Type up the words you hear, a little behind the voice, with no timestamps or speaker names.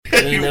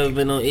ain't never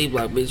been on E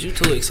Block, bitch. You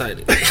too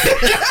excited.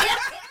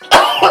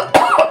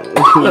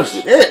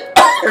 Shit.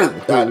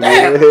 Damn.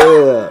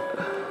 Yeah.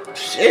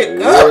 Shit,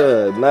 God.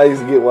 Yeah. Now you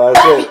get why I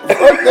said.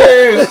 Fuck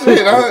that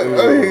shit.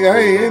 I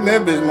ain't in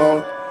that bitch,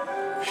 man.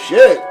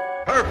 Shit.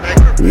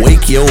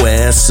 Wake your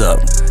ass up.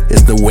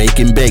 It's the Wake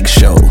and Bake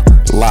Show,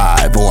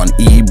 live on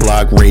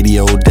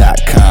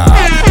eblockradio.com.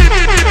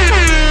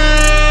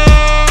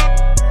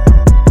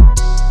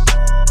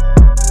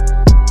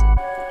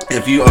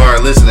 If you are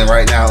listening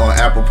right now on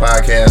Apple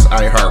Podcasts,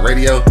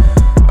 iHeartRadio,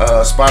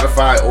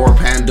 Spotify, or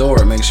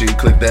Pandora, make sure you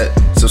click that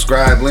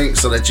subscribe link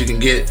so that you can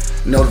get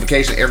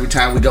notification every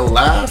time we go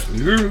live.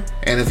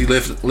 And if you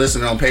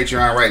listening on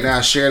Patreon right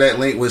now, share that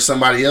link with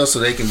somebody else so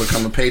they can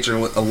become a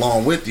patron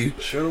along with you.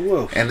 Sure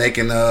will. And they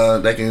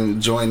can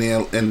join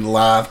in the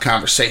live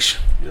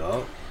conversation.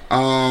 Yup.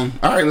 All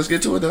right, let's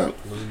get to it, dog.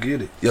 Let's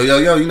get it. Yo,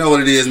 you know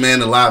what it is, man.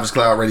 The Livest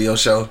Cloud Radio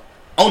Show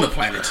on the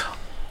planet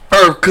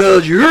Earth,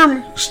 cuz, you hear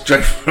me?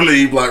 straight from the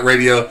E-Block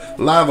Radio,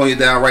 live on your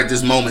dial right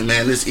this moment,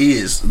 man. This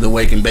is the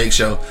Wake and Bake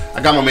Show.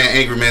 I got my man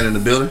Angry Man in the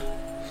building.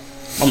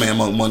 My man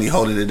Monk Money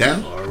holding it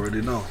down.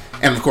 Already know.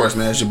 And of course,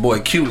 man, it's your boy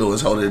Q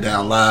Lewis holding it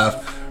down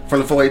live from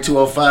the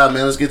 48205,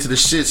 man. Let's get to the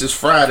shits. It's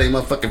Friday,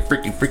 motherfucking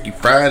freaky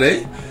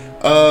Friday.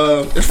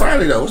 It's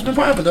Friday though. What's been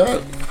poppin',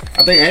 dog?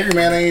 I think Angry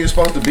Man ain't even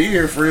supposed to be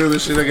here for real and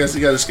shit. I guess he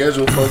got his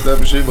schedule fucked up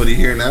and shit, but he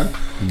here now.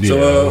 Yeah,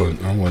 So,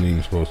 I wasn't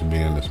even supposed to be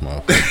in this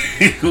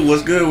motherfucker.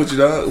 what's good with you,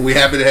 dog? We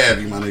happy to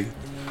have you, my nigga.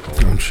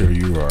 I'm sure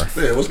you are.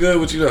 Yeah, what's good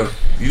with you, though?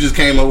 You just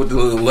came up with the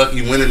little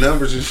lucky winning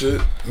numbers and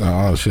shit.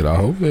 Oh shit, I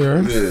hope they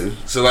are. Yeah.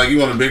 So, like, you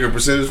want a bigger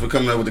percentage for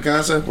coming up with the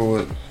concept or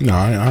what? No,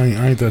 I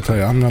ain't that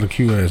type. I'm not a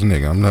cute ass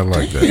nigga. I'm not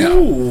like that.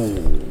 Ooh,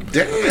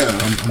 damn.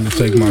 I'm gonna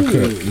take my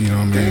cut. You know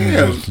what I mean?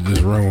 Damn.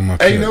 Just run with my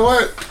cut. Hey, you know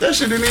what? That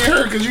shit didn't even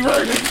hurt because you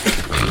right,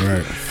 nigga.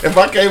 Right. If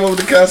I came up with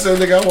the concept,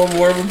 nigga, I want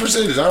more of a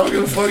percentage. I don't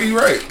give a fuck. You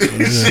right.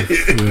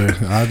 Shit.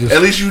 Yeah.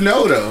 At least you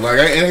know, though. Like,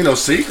 it ain't no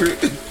secret.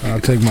 I'll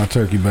take my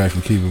turkey back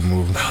and keep it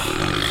moving.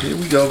 Here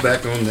we go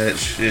back on that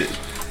shit.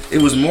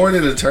 It was more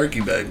than a turkey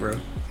bag, bro.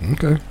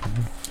 Okay.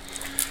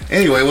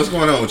 Anyway, what's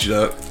going on with you,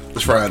 dog?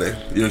 It's Friday.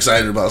 You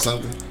excited about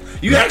something?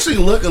 You actually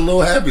look a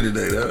little happy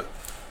today, dog.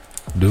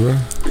 Do I?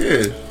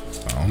 Yeah.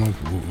 I don't know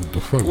what the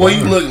fuck. Well,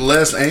 you look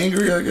less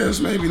angry, I guess.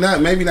 Maybe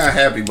not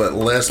happy, but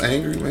less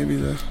angry. Maybe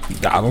that.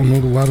 I don't know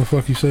why the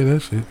fuck you say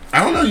that shit.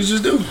 I don't know. You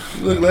just do.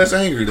 You look less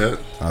angry, dog.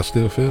 I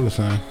still feel the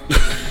same.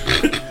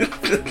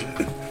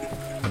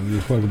 I don't give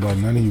a fuck about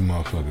none of you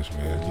motherfuckers,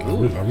 man.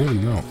 I really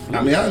don't.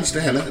 I mean, I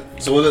understand that.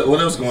 So what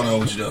else going on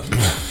with you, though?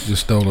 Just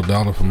stole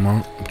 $1 from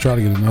Monk. Try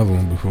to get another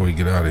one before we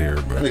get out of here,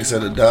 I bro. think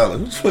said $1.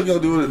 What the fuck y'all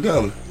do with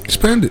 $1?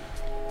 Spend it.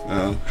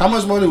 How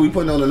much money we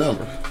putting on the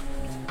number?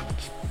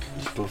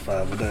 Just put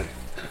 5 a day.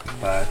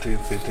 5, 10,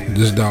 15.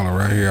 This dollar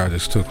right here, I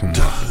just took from Monk.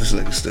 This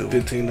nigga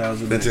stupid.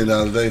 $15 a day.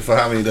 $15 a day for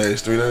how many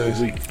days? 3 days?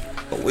 A week.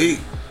 A week.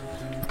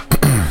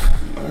 All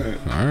right.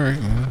 All right,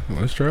 well,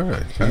 let's try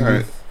it. All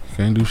right.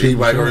 Can't do shit.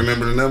 Anybody gonna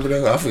remember the number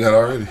though? I forgot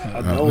already.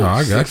 I know. No,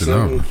 I got the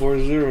number.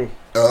 6740.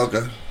 Oh,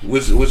 okay.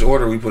 Which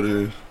order we put it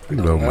in? It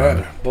don't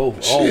matter.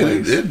 Both. Shit,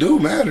 Always. it do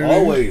matter. Nigga.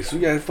 Always. We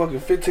got fucking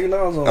 $15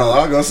 on Oh,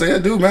 I was gonna say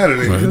it do matter.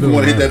 Nigga. Right, it If do you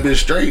want to hit matter. that bitch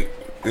straight,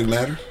 it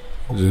matter.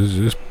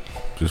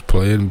 Just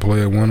play it and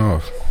play it one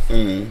off. All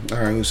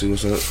right, let's see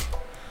what's up.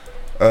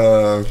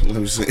 Let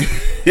me see.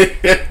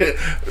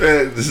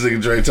 This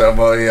nigga Dre talking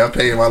about, yeah, I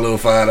paid my little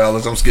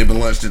 $5. I'm skipping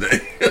lunch today.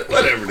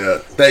 Whatever,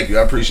 dog. Thank you.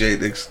 I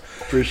appreciate it.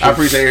 I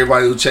appreciate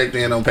everybody who checked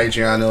in on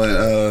Patreon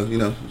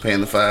and paying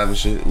the $5 and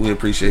shit. We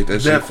appreciate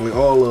that shit. Definitely.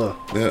 All love.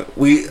 Yeah,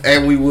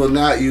 we will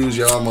not use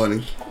y'all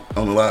money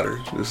on the lottery.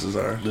 This is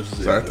our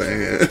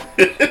thing. Yeah.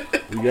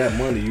 We got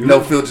money. You No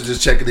know? filter,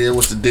 just check it in.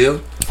 What's the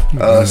deal?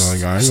 I ain't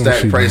gonna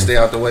Stack see Pray, no- stay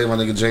out the way. My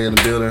nigga Jay in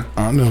the building.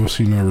 I never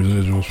see no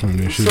residuals from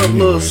this shit What's up,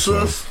 anyway, little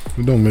so sis?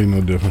 it don't make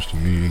no difference to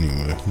me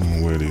anyway.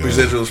 One way or the other.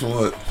 Residuals from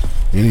what?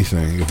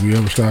 Anything. If we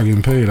ever start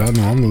getting paid, I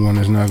know I'm the one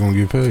that's not gonna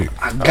get paid.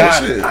 I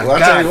got shit. it. Well, I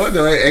tell you what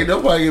though, ain't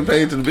nobody getting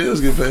paid till the bills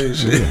get paid.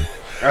 Shit. Yeah.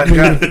 I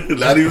got it.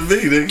 Not even me,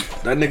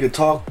 nigga. That nigga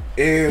talk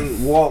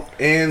and walk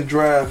and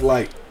drive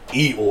like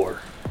Eeyore.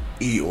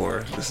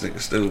 Eeyore. This nigga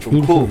stupid.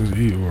 Who the Pooh. fuck is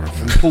Eeyore,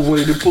 man? Pooh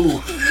Winnie the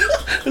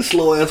Pooh.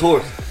 Slow ass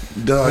horse.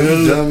 Dog,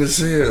 you dumb as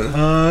hell.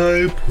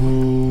 Hi,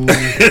 Pooh.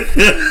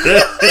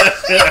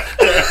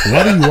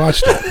 Why do you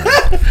watch that,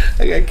 man?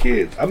 I got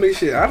kids. I mean,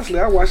 shit. Honestly,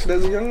 I watched it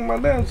as a young my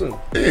damn son.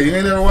 Yeah, you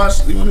ain't never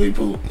watched Winnie the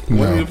Pooh?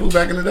 No. Winnie the Pooh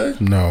back in the day?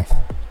 No.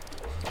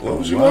 What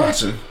was you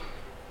watching?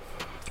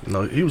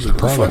 No, he was a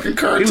Fucking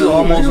cartoon. He was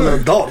almost an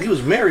nigga. adult. He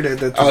was married at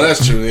that time. Oh,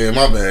 that's true. Yeah,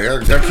 my bad. I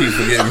keep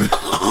forgetting.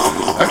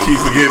 I keep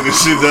forgetting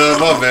this shit, dog.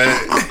 My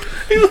bad.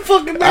 He was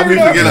fucking I be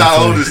married. forgetting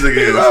how old this nigga He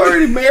was is.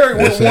 already married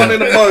with one in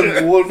the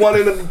bun, with one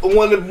in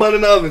the bun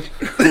in the oven.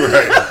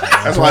 Right.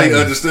 That's why he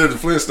understood the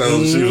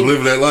Flintstones. She was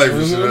living that life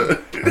and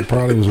shit. I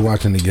probably was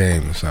watching the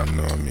game or something,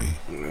 you know what I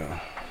mean?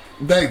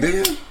 Back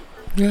then?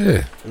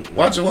 Yeah.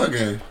 Watching what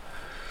game?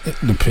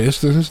 The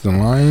Pistons, the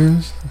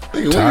Lions.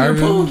 Nigga, Winnie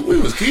the Pooh,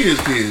 we was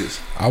kids.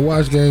 I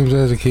watched games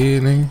as a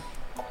kid, nigga.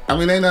 I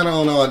mean, they not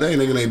on all day,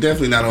 nigga. They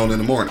definitely not on in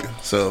the morning.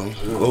 So,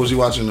 what was you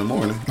watching in the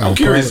morning? I'm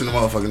curious in the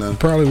motherfucking now.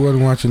 Probably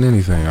wasn't watching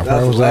anything. I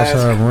probably was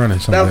outside running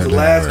some That was the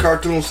last way.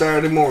 cartoon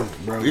Saturday morning,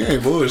 bro. You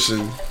ain't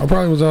bullshitting. I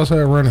probably was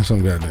outside running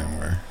some goddamn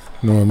way.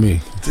 Knowing me.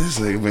 This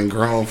nigga been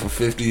grown for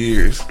 50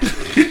 years.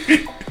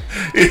 That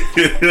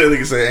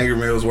nigga say Angry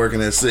Man was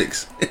working at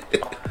 6.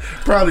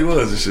 Probably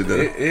was and shit, though.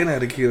 And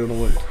had a kid on the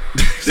way.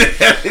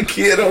 Had a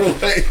kid on the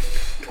way.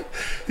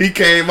 He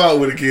came out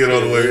with a kid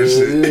on the way and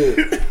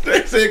shit.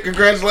 They said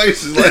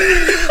congratulations. Like,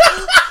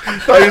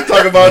 I was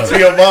talking about to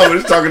your mama,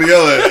 just talking to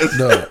your ass.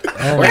 No,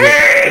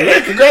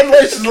 Hey,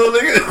 congratulations, little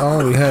nigga. I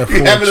only have 4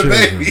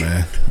 children,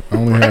 man. I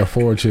only have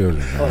 4 children,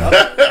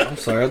 man. I'm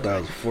sorry, I thought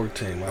it was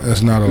 14.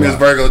 That's not a Miss lot.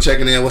 Virgo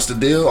checking in. What's the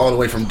deal? All the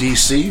way from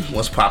DC.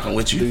 What's popping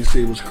with you?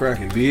 DC was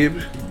cracking,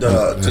 baby.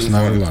 That's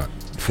not a lot.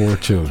 4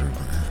 children,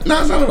 man. No,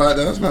 it's not a lot,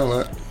 though. It's not a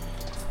lot.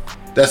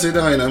 That's it,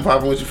 though. Ain't nothing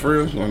popping with you for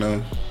real? Or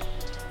no?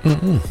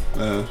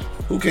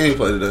 Who can you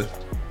play today?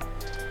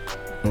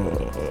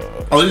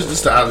 Oh, this is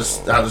just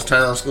the out of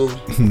town school?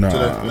 Nah.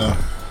 Today? No.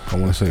 I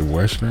want to say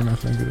Western, I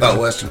think it is. Oh,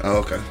 Western. Oh,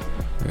 okay.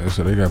 Yeah,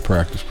 so they got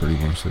practice pretty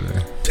much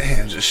today.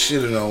 Damn, just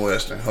shitting on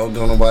Western. Hope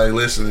don't nobody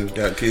listening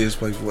got kids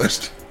play for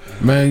Western.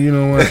 Man, you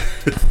know what?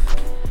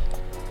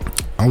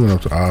 I went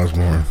up to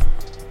Osborne,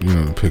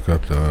 to pick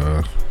up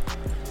the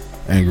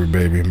Angry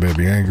Baby and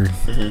Baby Angry.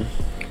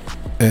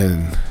 Mm-hmm.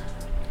 And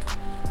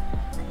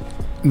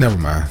never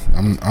mind.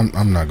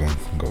 I'm not gonna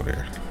go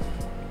there.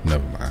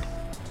 Never mind.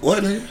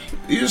 What, nigga?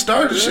 You just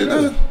started shit,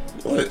 huh?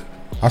 What?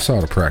 I saw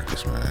the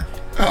practice, man.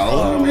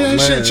 Oh man,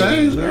 shit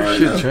changed.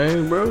 Shit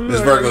changed, bro. Miss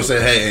Virgo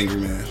said, "Hey,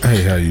 Angry Man."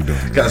 Hey, how you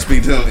doing? Gotta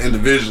speak to him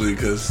individually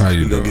because How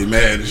you he gonna doing? get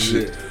mad and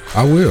shit.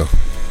 I will.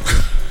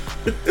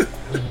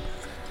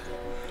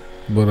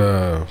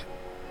 But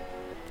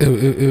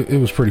it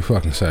was pretty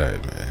fucking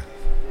sad, man.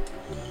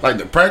 Like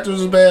the practice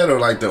was bad, or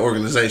like the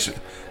organization?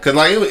 Because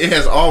like it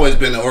has always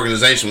been the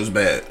organization was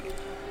bad.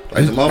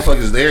 Like the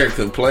motherfuckers there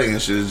could play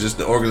and shit. It's just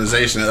the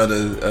organization of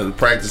the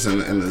practice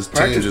and the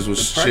team just was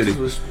shitty. Practice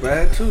was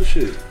bad too,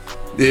 shit.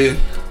 Yeah.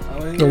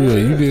 Oh yeah,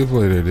 you did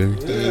play that,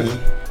 didn't you? Yeah.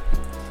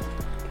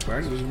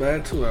 Practice was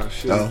bad too, our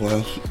shit. Oh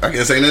well, I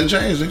guess ain't nothing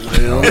changed.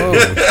 Hell no.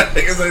 I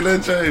guess ain't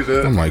nothing changed.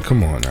 Huh? I'm like,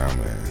 come on now,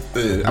 man.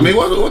 Yeah. I mean,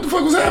 what the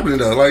fuck was happening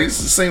though? Like it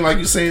seemed like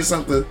you seen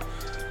something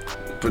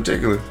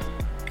particular.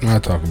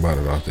 I'll talk about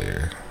it out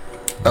there.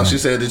 Oh, she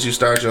said that you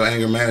start your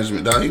anger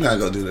management. Dog, he not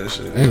gonna do that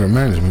shit. Anger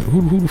management.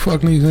 Who the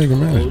fuck needs anger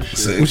management?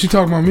 shit. Was she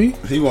talking about me?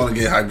 He want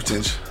to get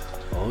hypertension.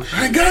 Oh shit.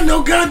 I ain't got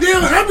no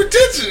goddamn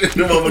hypertension.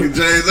 The motherfucking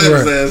James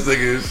Evans ass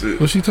nigga and shit.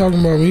 Was she talking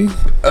about me?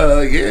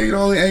 Yeah, you the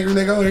only angry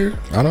nigga out here.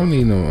 I don't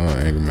need no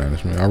anger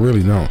management. I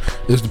really don't.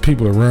 It's the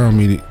people around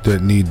me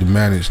that need to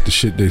manage the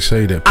shit they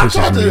say that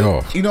pisses me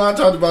off. You know, I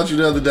talked about you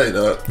the other day,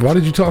 dog. Why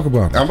did you talk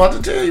about me? I'm about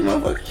to tell you,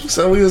 motherfucker.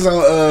 So we was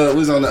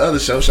on the other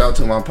show. Shout out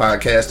to my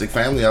podcasting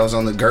family. I was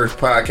on the Girth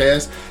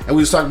podcast, and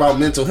we was talking about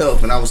mental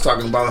health, and I was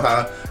talking about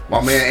how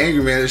my man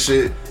Angry Man and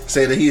shit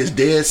said that he is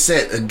dead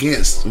set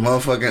against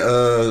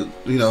motherfucking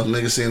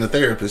niggas seeing a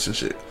therapist and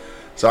shit.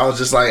 So I was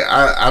just like,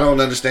 I don't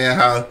understand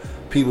how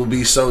people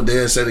be so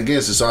dead set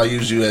against it. So I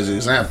use you as an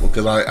example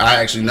because I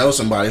actually know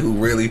somebody who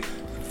really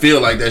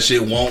feel like that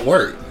shit won't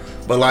work.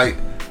 But like,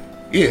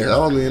 yeah, I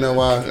don't even know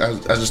why.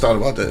 I just thought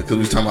about that because we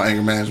was talking about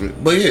anger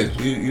management. But yeah,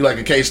 you like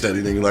a case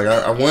study, nigga. Like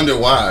I wonder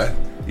why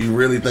you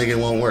really think it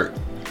won't work.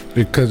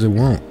 Because it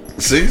won't.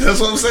 See, that's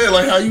what I'm saying.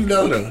 Like, how you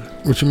know though?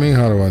 What you mean?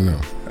 How do I know?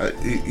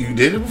 You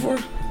did it before?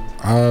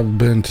 I've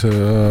been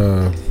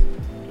to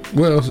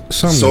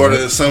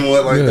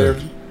somewhat like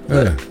therapy.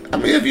 Yeah. I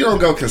mean, if you don't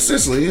go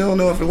consistently, you don't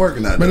know if it's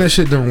working or not. Man, that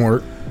shit don't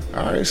work.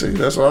 All right, see,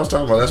 that's what I was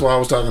talking about. That's why I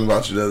was talking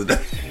about you the other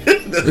day.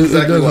 That's It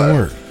exactly doesn't why.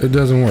 work. It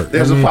doesn't work.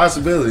 There's a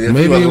possibility if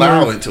you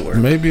allow it to work.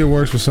 Maybe it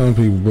works for some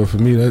people, but for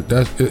me,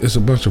 it's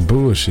a bunch of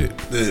bullshit.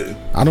 Yeah.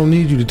 I don't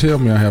need you to tell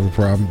me I have a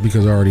problem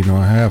because I already know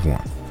I have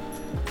one.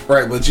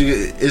 Right, but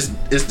it's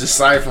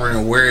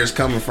deciphering where it's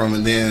coming from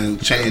and then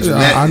changing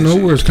that. I know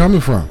where it's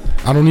coming from.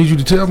 I don't need you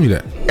to tell me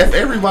that. If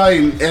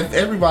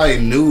everybody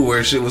knew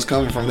where shit was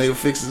coming from, they would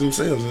fix it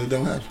themselves, and it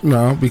don't happen.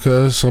 No,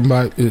 because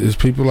it's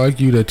people like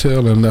you that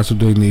tell them that's what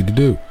they need to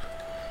do,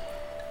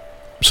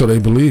 so they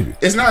believe it.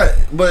 It's not,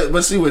 but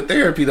see, with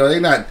therapy though, they're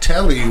not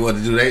telling you what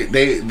to do.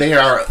 They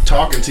are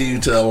talking to you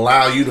to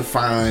allow you to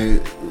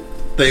find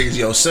things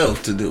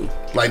yourself to do.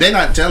 Like, they're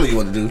not telling you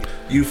what to do.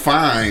 You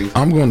find.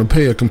 I'm going to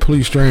pay a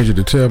complete stranger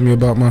to tell me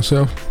about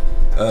myself?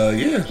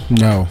 Yeah.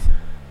 No.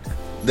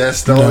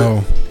 That's the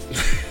no.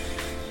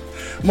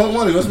 Monk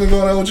Money, what's been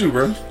going on with you,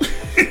 bro?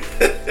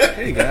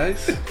 Hey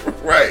guys.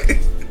 Right.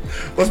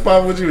 What's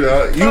poppin' with you,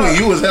 dog?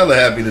 You was hella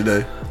happy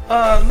today.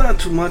 Not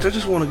too much. I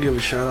just want to give a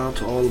shout out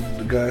to all of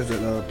the guys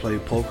that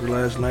played poker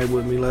last night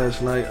with me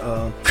last night.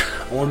 I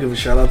want to give a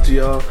shout out to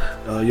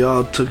y'all.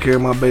 Y'all took care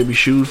of my baby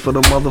shoes for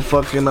the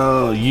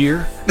motherfucking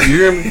year. You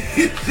hear me?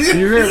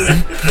 You hear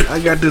me? I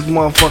got this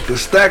motherfucking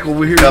stack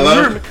over here. Hello?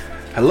 You hear me?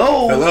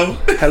 Hello? Hello?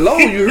 Hello?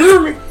 You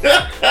hear me?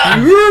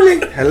 You hear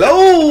me?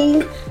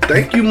 Hello?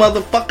 Thank you,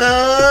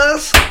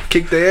 motherfuckers.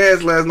 Kicked their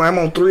ass last night. I'm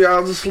on 3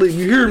 hours of sleep.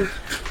 You hear me?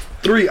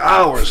 3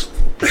 hours.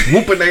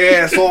 whooping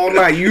their ass all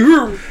night. You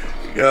hear me?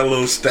 Got a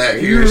little stack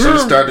here. Should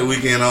start the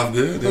weekend off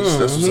good. That's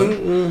what's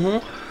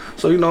up.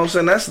 So you know what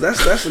I'm saying?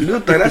 That's a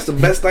good thing. That's the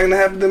best thing that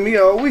happened to me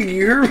all week.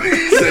 You hear me?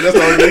 That's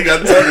the only thing you got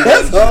to tell me.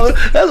 That's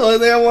the only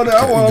thing I want to.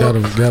 Got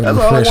him That's a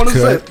all I fresh want to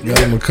say. cut. Got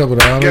him a couple of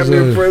Got dollars. me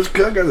a fresh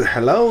cut. Got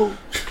hello,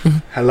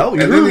 hello.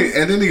 You And hear then, me?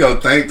 and then he go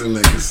thank them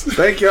niggas.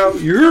 Thank y'all.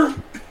 You hear me?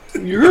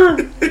 You hear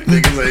me?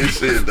 Niggas ain't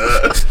shit,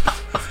 dog.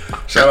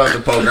 Shout out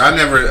to poker. I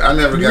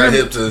never got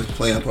hip to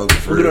playing poker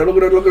for real.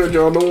 Look at that,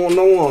 y'all. Don't want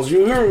no ones.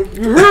 You hear me?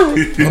 You hear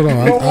me? Hold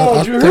on, No I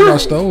ones. You think hear I me?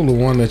 stole the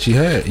one that you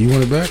had. You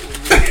want it back?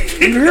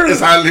 You hear me? It's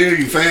hot in here,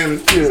 you fan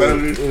it. It's hot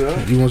in here.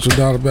 Yeah. You want your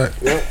dollar back?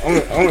 Yeah,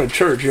 I'm in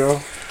church, y'all.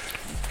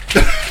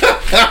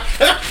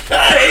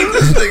 Hey,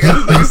 this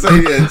nigga say he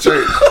in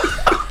church.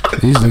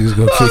 These niggas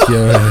gonna kick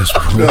your ass,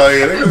 bro. Oh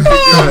yeah, they gonna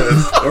kick your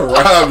ass or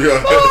rob your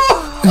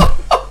ass.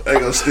 They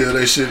gonna steal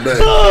that shit back.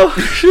 Oh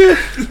shit!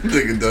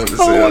 Nigga dumb as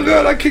Oh hell. my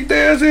god! I kicked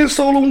their ass in,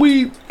 sold them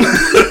weed.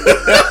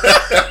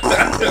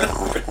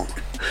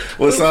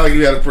 What song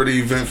you had a pretty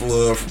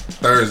eventful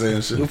Thursday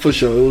and shit? For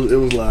sure, it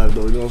was live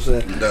though. You know what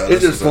I'm saying? Nah, It's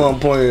that's just what's fun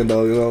playing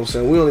though. You know what I'm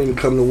saying? We don't even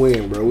come to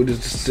win, bro. We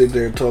just sit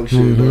there and talk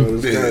shit, bro.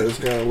 It's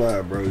kind of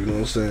live, bro. You know what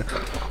I'm saying?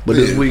 But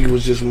this Yeah. week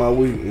was just my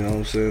week. You know what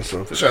I'm saying?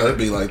 So For sure, it'd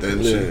be like that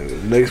and yeah,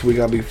 shit. next week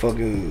I'll be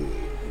fucking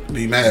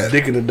Be mad.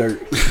 dick in the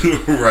dirt.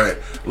 Right.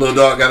 Little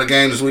dog got a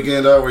game this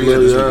weekend, dog? Where you at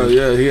this weekend?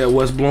 Yeah, he at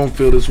West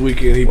Bloomfield this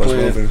weekend. He West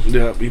playing. Bloomfield.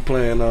 Yeah, he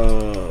playing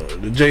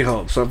the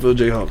Jayhawks, Sunfield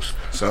Jayhawks.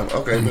 So,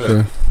 okay, Okay.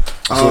 good.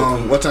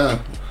 What time?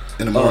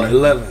 In the morning?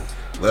 11.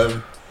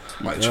 11?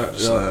 Might try to Yeah,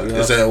 slide. yeah.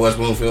 Is that West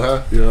Bloomfield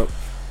High? Yep.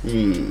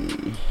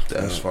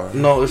 That's far.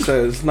 No,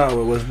 it's not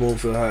with West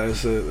Bloomfield High.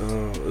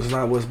 It's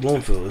not West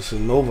Bloomfield. It's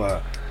in Novi.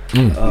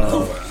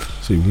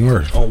 See,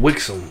 worse. On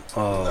Wixom.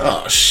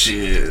 Oh,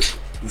 shit.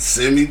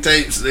 Send me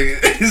tapes,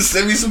 nigga.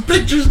 Send me some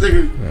pictures,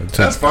 nigga.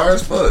 That's far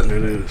as fuck. It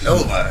is.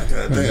 Oh, my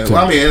God damn.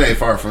 Well, I mean, it ain't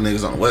far from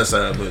niggas on the west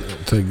side, but...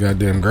 Take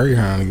goddamn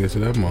Greyhound to get to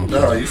that motherfucker.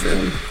 No, you feel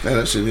me? Man,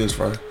 that shit is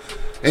far.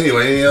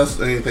 Anyway,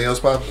 anything else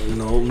pop?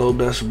 No,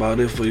 that's about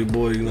it for you,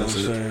 boy. You know That's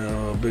what I'm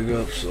it. saying? Big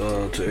ups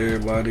to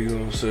everybody, you know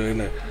what I'm saying,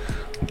 that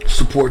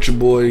support your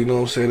boy, you know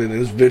what I'm saying, and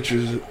his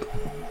ventures.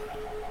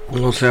 You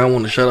know what I'm saying? I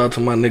want to shout out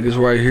to my niggas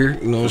right here,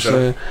 you know what For I'm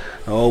saying?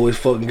 I always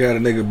fucking got a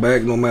nigga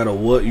back no matter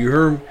what, you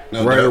heard me?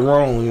 No right doubt. or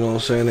wrong, you know what I'm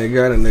saying? They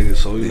got a nigga,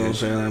 so you know what I'm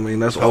saying? I mean,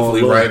 that's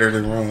Hopefully all love. righter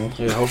than wrong.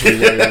 Yeah, hopefully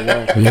right or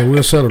wrong. Yeah,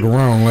 we'll settle the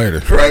wrong later.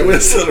 Right, we'll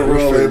settle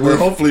wrong, but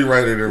hopefully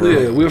righter than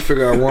wrong. Yeah, we'll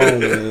figure out wrong in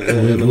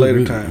the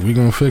later time. We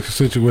gonna fix the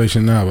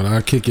situation now, but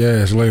I'll kick your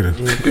ass later.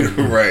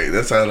 Right,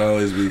 that's how it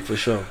always be. For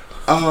sure.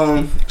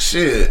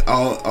 Shit.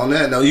 On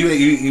that note,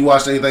 you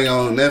watched anything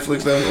on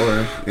Netflix though,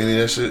 or any of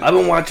that shit? I've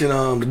been watching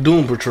the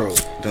Doom Patrol.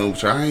 Don't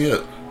try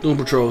yet. Doom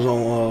Patrol's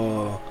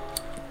on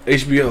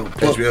HBO.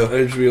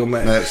 HBO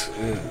Max. Max.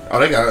 Yeah.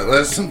 Oh,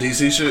 that's some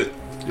DC shit.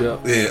 Yeah.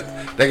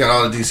 Yeah, they got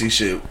all the DC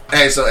shit.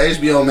 Hey, so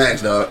HBO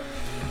Max, dog.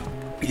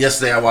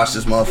 Yesterday I watched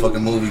this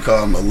motherfucking movie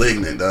called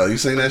Malignant, dog. You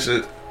seen that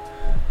shit,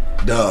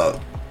 dog?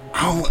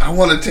 I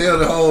want to tell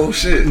the whole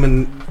shit.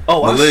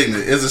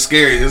 Malignant. It's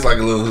like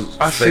a little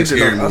fake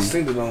scary I movie.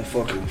 seen it on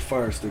fucking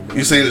Fire Stick. Bro.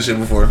 You seen this shit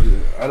before? Yeah,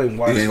 I didn't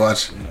watch You ain't it.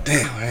 watch it?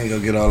 Damn, I ain't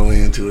gonna get all the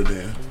way into it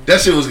then.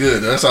 That shit was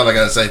good, though. That's all I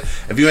gotta say.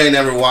 If you ain't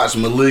never watched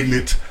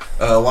Malignant,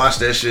 watch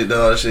that shit,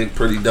 dog. That shit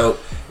pretty dope.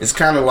 It's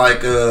kind of like,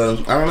 I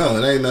don't know.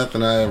 It ain't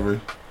nothing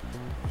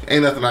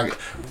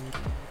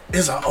it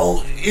is an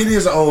old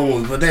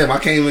movie, but damn, I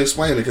can't even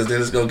explain it because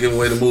then it's gonna give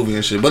away the movie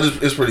and shit. But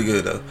it's pretty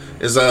good though.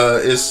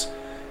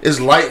 It's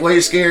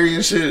lightweight scary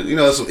and shit. You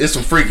know, it's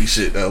some freaky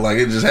shit though. Like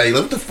it just, hey,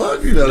 what the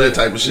fuck, you know, that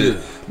type of shit.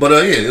 Yeah. But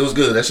yeah, it was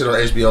good. That shit on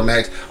HBO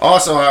Max.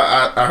 Also,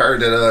 I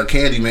heard that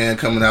Candyman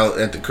coming out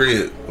at the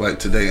crib like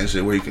today and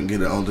shit, where you can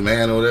get it on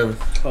demand or whatever.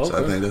 Okay. So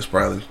I think that's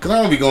probably because I'm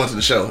gonna be going to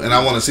the show and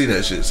I want to see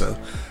that shit. So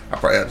I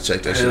probably have to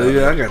check that shit Hell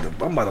out. yeah,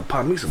 I'm about to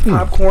pop me some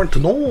popcorn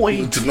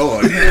tonight. To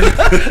know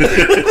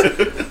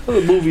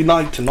Movie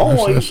night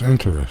tonight. That's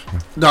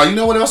interesting. Dog, you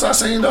know what else I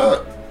seen,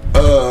 dog?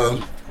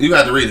 You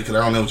got to read it because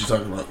I don't know what you're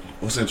talking about.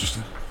 What's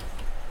interesting?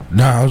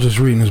 Nah, I was just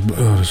reading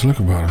this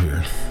liquor bottle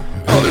here.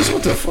 Oh, this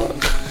what the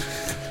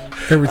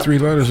fuck? Every 3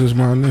 letters is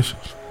my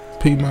initials.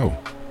 P-Mo.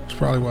 That's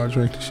probably why I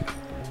drank this shit.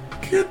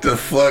 Get the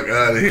fuck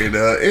out of here,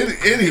 dog.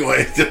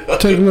 Anyway, dog.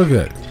 Take a look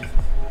at it.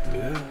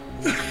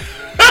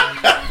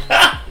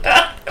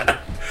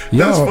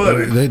 That's Y'all,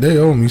 funny. They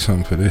owe me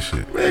something for this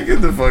shit. Man, get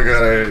the fuck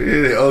out of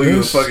here. They owe you a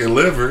Yes. fucking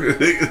liver.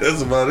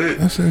 That's about it.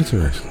 That's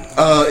interesting.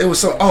 It was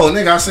so. Oh,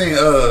 nigga, I seen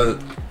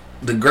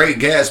The Great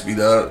Gatsby,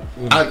 dog.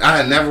 I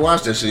had never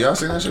watched that shit. Y'all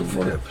seen that shit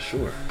before? Yeah, for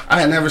sure. I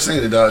had never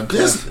seen it, dog.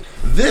 This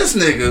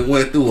nigga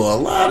went through a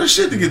lot of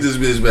shit to get this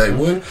bitch back,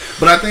 boy.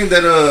 But I think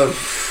that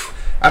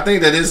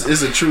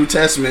it's a true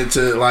testament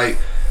to, like,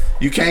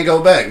 you can't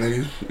go back,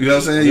 nigga. You know what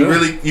I'm saying?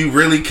 Yeah. You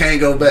really can't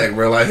go back,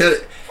 bro. Like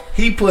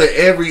he put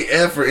every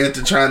effort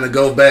into trying to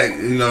go back,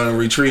 you know, and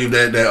retrieve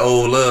that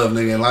old love,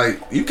 nigga. And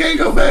like, you can't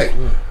go back.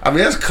 I mean,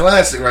 that's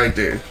classic right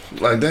there.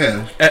 Like,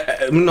 damn.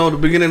 You know, the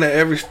beginning of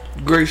every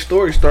great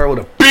story start with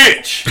a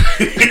bitch.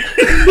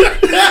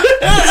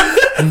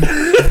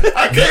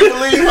 I can't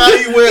believe how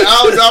he went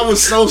out. I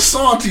was so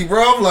salty,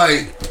 bro. I'm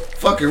like,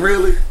 fucking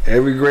really?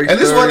 Every great And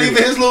this story. wasn't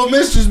even his little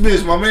mistress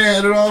bitch. My man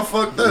had it all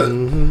fucked up.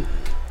 Mm-hmm.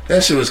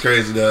 That shit was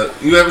crazy, dog.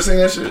 You ever seen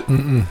that shit?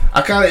 Mm-mm.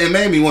 It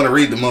made me want to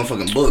read the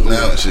motherfucking book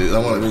now and shit. I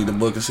want to read the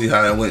book and see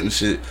how it went and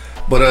shit.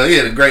 But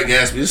yeah, The Great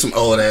Gatsby, it's some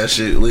old ass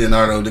shit.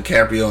 Leonardo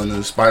DiCaprio and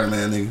the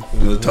Spider-Man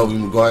nigga, Tobey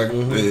Maguire.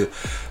 Mm-hmm. Yeah,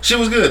 shit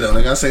was good though.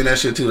 Nigga, I seen that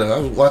shit too. Though I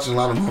was watching a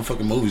lot of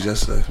motherfucking movies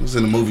yesterday. I was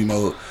in the movie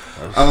mode.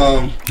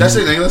 That's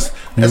it, nigga.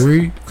 You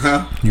read?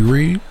 Huh? You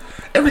read?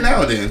 Every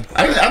now and then.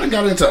 I done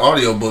got into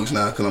audiobooks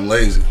now because I'm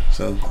lazy.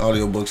 So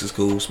audiobooks is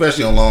cool,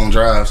 especially on long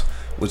drives,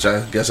 which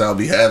I guess I'll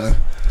be having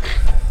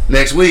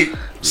next week.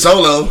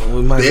 Solo,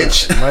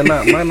 bitch. Might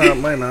not. I'm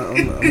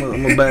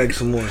gonna bag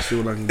some more, see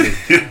what I can do.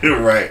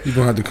 Right. You're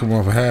gonna have to come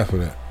off of half of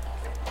that.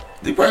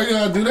 You probably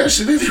gotta do that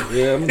shit anyway.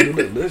 Yeah, I'm gonna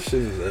do that. That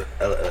shit is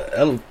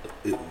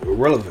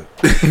irrelevant.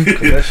 Cause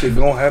that shit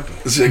gonna happen.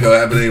 Shit gonna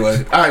happen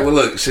anyway. Alright, well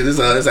look, shit, it's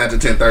after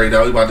 10:30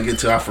 though. We about to get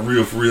to our for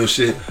real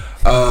shit.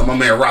 My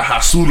man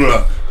Raha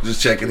Sura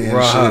just checking in.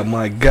 Raha, shit.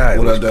 my guy.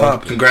 What What's up, though?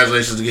 poppin'?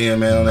 Congratulations again,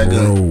 man, on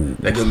Bro.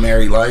 that good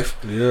married life.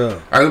 Yeah.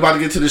 Alright, we about to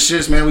get to the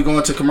shits, man. We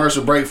going to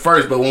commercial break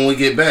first, but when we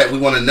get back, we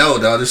want to know,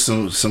 dog. This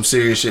is some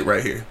serious shit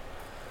right here.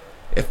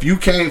 If you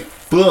can't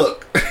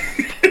fuck,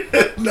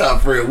 nah,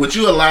 for real, would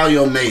you allow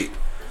your mate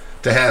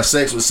to have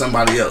sex with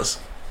somebody else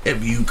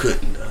if you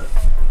couldn't, dog?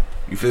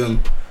 You feel me?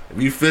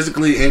 If you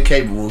physically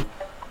incapable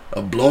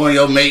of blowing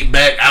your mate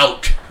back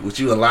out, would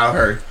you allow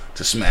her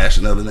to smash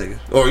another nigga?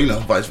 Or,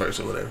 vice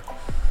versa, whatever.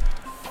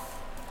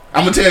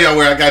 I'm gonna tell y'all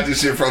where I got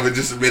this shit from in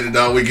just a minute,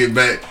 dog. We get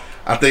back.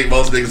 I think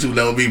most niggas who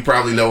know me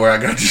probably know where I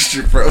got this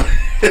shit from.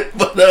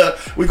 But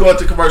we going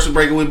to commercial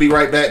break and we'll be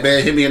right back,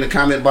 man. Hit me in the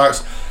comment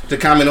box to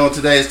comment on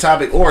today's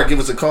topic or give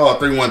us a call,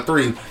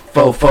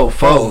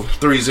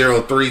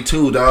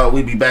 313-444-3032, dog.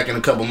 We'll be back in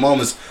a couple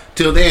moments.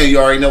 Till then, you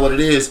already know what it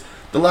is.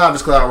 The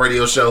Live Cloud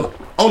Radio Show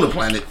on the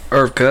planet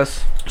Earth,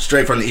 cuss.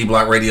 Straight from the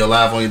E-Block Radio,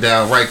 live on your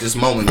dial right this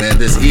moment, man.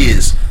 This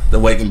is the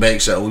Wake and Bake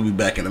Show. We'll be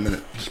back in a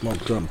minute. Smoke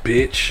some,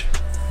 bitch.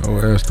 Oh,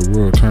 as the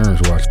world turns,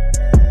 watch.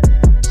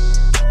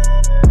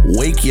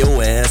 Wake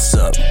your ass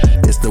up.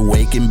 It's the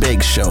Wake and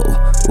Bake Show,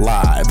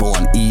 live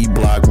on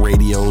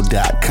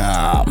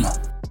eblockradio.com.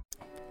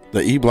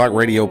 The E-Block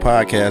Radio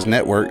Podcast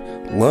Network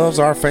loves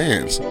our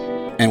fans,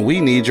 and we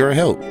need your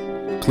help.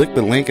 Click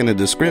the link in the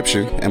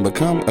description and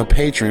become a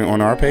patron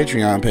on our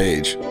Patreon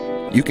page.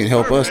 You can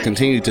help us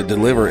continue to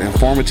deliver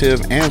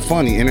informative and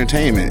funny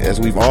entertainment as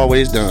we've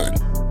always done.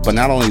 But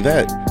not only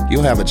that,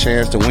 you'll have a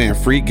chance to win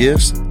free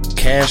gifts,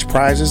 cash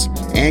prizes,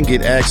 and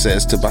get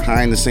access to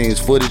behind-the-scenes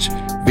footage,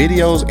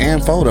 videos,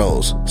 and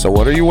photos. So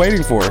what are you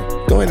waiting for?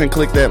 Go ahead and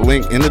click that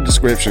link in the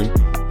description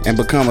and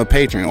become a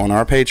patron on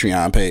our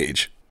Patreon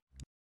page.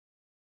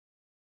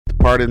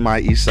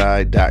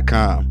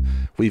 PardonMyEastside.com.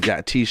 We've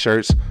got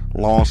t-shirts,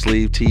 long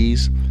sleeve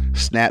tees,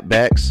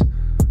 snapbacks,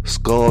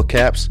 skull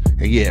caps,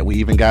 and yeah, we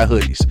even got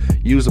hoodies.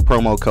 Use the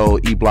promo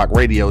code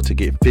eBlockRadio to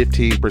get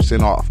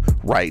 15% off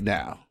right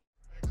now.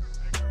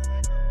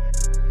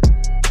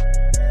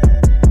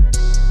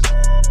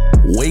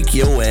 Wake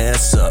your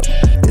ass up.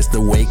 It's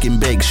the Wake and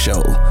Bake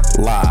Show,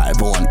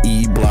 live on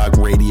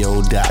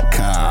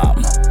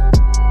eblockradio.com.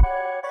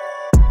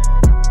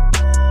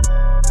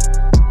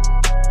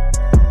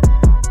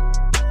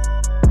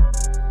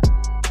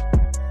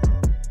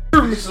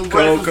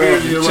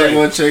 Check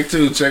one, check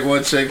two. Check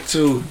one, check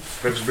two.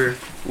 Breakfast beer.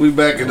 We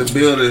back in the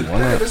building.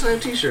 Yeah, the same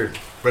t-shirt.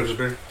 Breakfast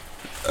beer.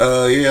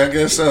 Yeah, I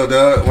guess so,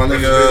 dog. My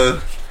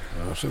nigga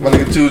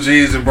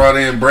 2Gs and brought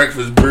in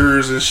breakfast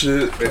beers and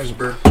shit. Breakfast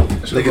beer.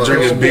 Nigga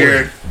drinking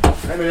beer.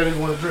 I mean, I didn't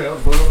want to drink. I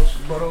was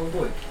brought on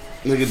boy.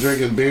 Nigga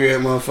drinking beer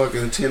at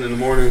motherfucking 10 in the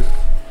morning.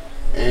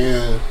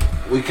 And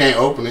we can't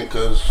open it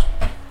because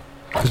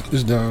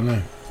It's down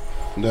there.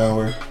 down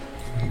where?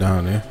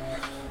 Down there.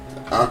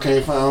 I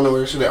can't find, I don't know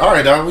where shit at.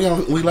 Alright, dog, we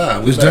live. We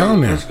It's back. down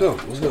there. Let's go.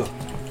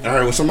 Alright,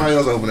 well, somebody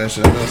else open that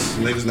shit.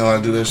 Niggas know how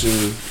to do that shit.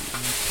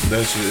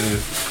 That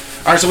shit.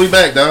 Alright, so we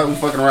back, dog. We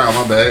fucking around,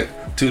 my bad.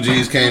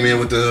 2Gs came in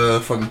with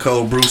the fucking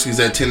cold brewskis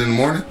at 10 in the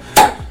morning.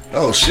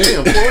 Oh, shit.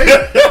 All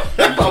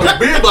the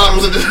beer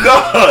bottles in this.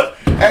 God.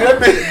 Hey, that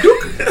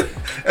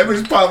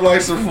bitch popped like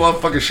some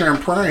motherfucking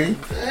champagne.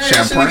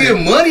 Should we get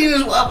money in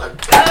this?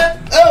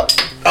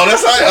 Oh,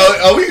 that's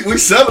how. We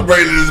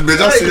celebrated this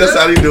bitch. I see that's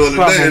how they doing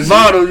Pop today. a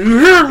bottle, you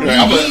hear me?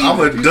 I'm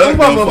a duck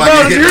though if I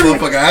can hit the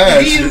motherfucking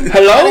ass. Shit.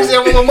 Hello? Is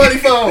that where my money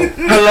from?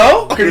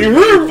 Hello? Can you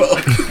hear me?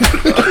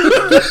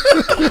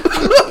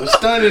 The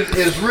stunt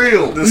is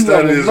real. The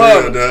stuff is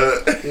real,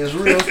 dog. It's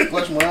real.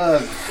 Watch my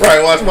eyes.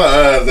 Right, watch my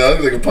eyes, dog.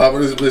 This nigga popping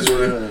this bitch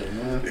with it.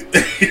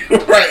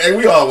 Right, and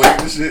we all wait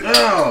this shit.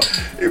 Oh,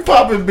 He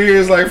popping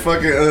beers like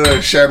fucking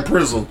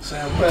Champrizzle.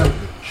 Sam Pepper.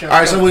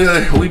 Alright, so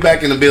we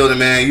back in the building,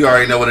 man. You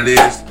already know what it is.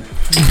 I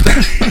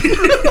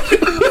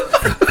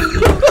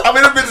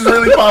mean, that bitch is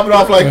really popping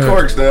off like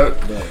corks, dog.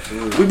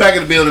 We back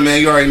in the building, man.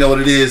 You already know what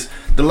it is.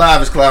 The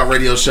Live Cloud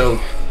Radio Show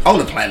on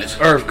the planet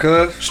Earth,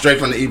 cuz. Straight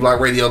from the E-Block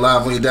Radio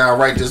live on your dial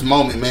right this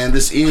moment, man.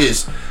 This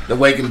is the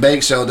Wake and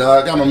Bake Show,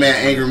 dog. Got my man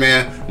Angry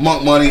Man,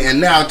 Monk Money, and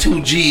now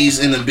 2 G's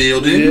in the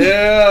building.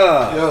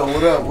 Yeah. Yo,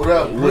 what up? What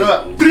up? What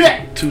up?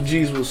 2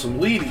 G's with some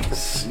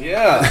Wheaties.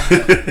 Yeah.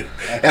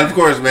 And of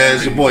course, man,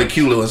 it's your boy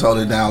Q Lewis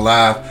holding it down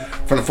live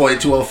from the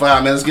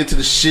 48205, man. Let's get to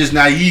the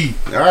shiznai.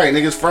 All right,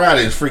 nigga, it's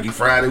Friday. It's Freaky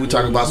Friday. We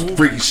talking about some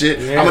freaky shit.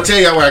 Yeah. I'm gonna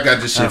tell y'all where I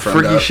got this shit from,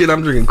 Freaky dog. shit,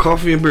 I'm drinking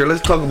coffee and beer.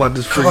 Let's talk about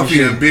this freaky Coffee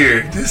shit. and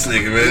beer. This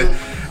nigga, man.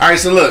 All right,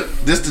 so look,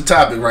 this the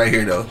topic right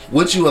here, though.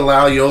 Would you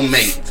allow your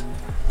mate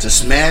to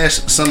smash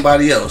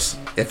somebody else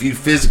if you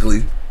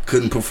physically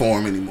couldn't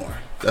perform anymore?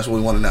 That's what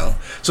we want to know.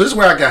 So this is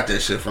where I got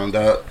that shit from,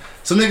 dog.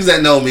 Some niggas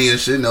that know me and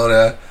shit know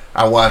that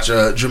I watch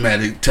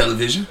dramatic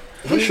television.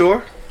 For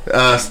sure.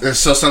 And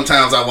so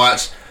sometimes I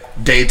watch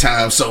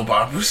daytime soap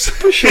operas.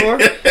 For sure.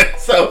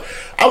 So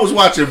I was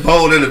watching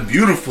Bold and the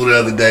Beautiful the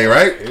other day,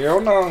 right? Hell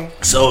no.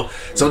 So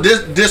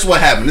this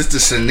what happened. This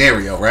the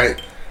scenario,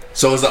 right?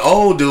 So it's an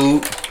old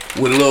dude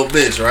with a little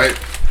bitch, right?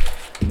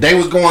 They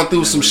was going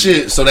through some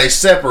shit, so they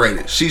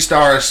separated. She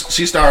starts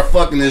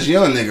fucking this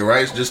young nigga,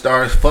 right? She just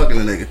starts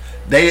fucking the nigga.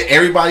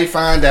 Everybody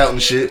find out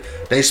and shit.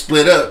 They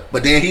split up,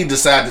 but then he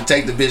decided to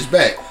take the bitch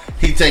back.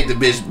 He take the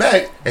bitch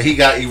back, and he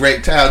got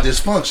erectile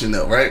dysfunction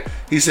though, right?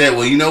 He said,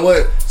 well, you know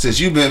what? Since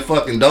you've been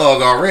fucking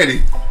dog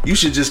already, you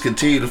should just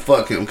continue to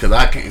fuck him, because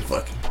I can't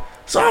fuck him.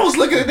 So I was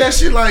looking at that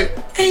shit like,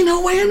 ain't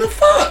no way in the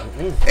fuck.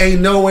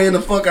 Ain't no way in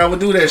the fuck I would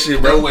do that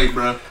shit, bro. No way,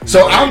 bro.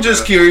 So I'm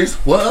just curious,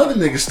 what other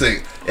niggas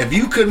think? If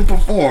you couldn't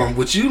perform,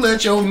 would you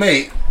let your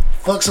mate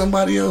fuck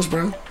somebody else,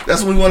 bro?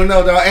 That's what we want to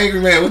know, dog.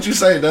 Angry Man, what you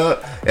say,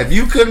 dog? If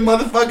you couldn't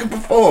motherfucking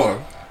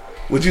perform,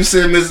 would you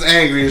send Mrs.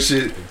 Angry and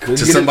shit to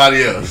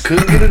somebody else?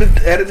 Couldn't get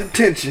it at a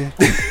detention.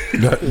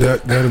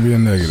 That'll be a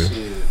negative.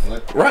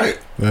 Right.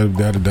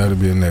 That'll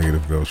be a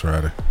negative, Ghost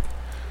Rider.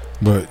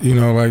 But you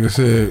know, like I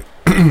said,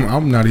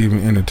 I'm not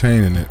even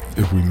entertaining it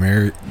if we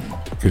married,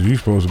 because you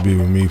supposed to be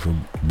with me for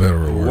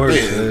better or worse.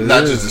 Yeah,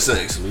 not just the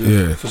sex.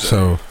 Yeah.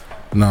 So,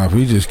 nah, if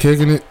we just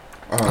kicking it,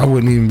 I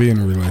wouldn't even be in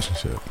a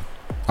relationship.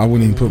 I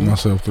wouldn't even put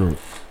myself through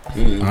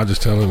it. I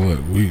just tell her, look,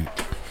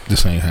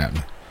 this ain't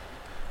happening.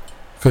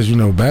 Because you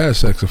know, bad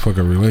sex will fuck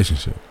a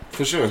relationship.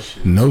 For sure.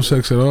 No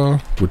sex at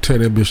all would tear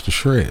that bitch to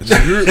shreds. You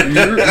hear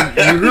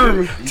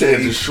me? Tear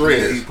to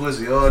shreds. Eat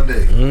pussy all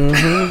day.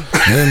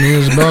 That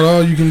means about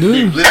all you can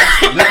do. Lips a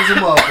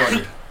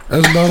motherfucker.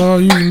 That's about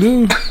all you can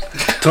do.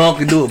 Tom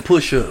can do a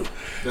push-up.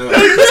 Put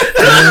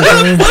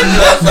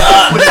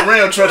the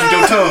ram truck with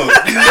your tongue.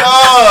 You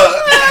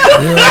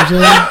know what I'm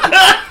saying?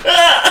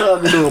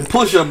 Tom can do a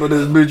push-up in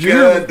this bitch. You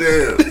hear me?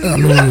 Goddamn. I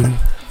mean,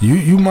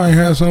 you might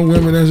have some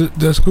women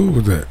that's cool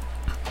with that.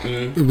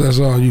 If that's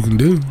all you can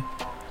do.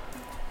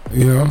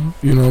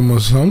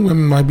 Some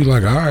women might be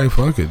like, all right,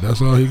 fuck it.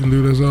 That's all he can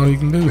do. That's all he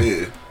can do.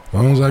 Yeah. As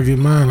long as I get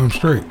mine, I'm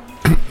straight.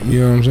 You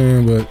know what I'm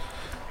saying? But,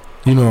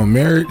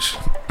 marriage,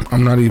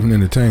 I'm not even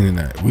entertaining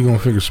that. We gonna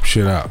figure some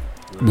shit out.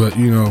 But,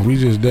 if we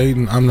just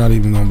dating, I'm not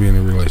even gonna be in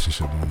a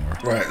relationship no more.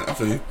 Right, I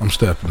feel you. I'm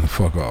stepping the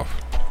fuck off.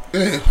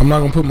 Yeah. I'm not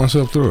gonna put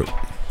myself through it.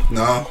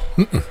 No.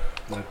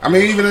 I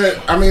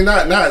mean,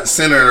 not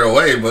send her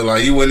away, but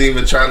like you wouldn't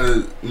even try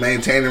to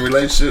maintain a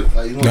relationship.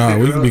 Like, Nah,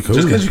 we can be cool.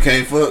 Just because you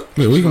can't fuck.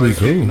 Yeah, we can be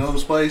cool. No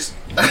spice.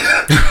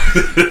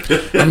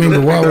 I mean,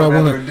 but why would I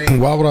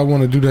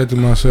want to do that to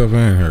myself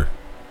and her?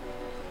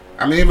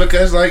 I mean,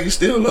 because like you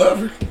still love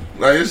her.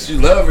 Like you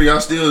love her,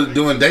 y'all still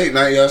doing date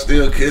night, y'all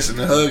still kissing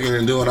and hugging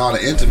and doing all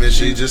the intimate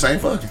shit. You just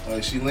ain't fucking.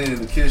 Like she leaning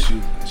to kiss you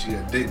and she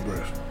got dick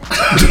breath.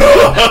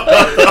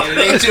 It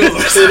ain't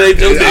yours.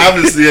 It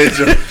obviously ain't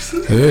yours.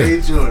 Yeah.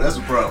 Ain't yours. That's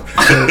a problem.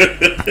 So,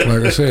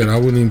 like I said, I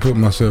wouldn't even put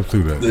myself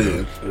through that.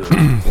 Yeah.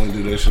 Wouldn't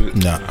do that shit.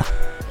 Nah.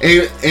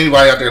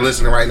 Anybody out there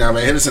listening right now,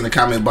 man, hit us in the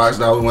comment box,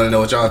 dog. We want to know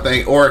what y'all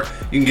think. Or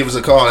you can give us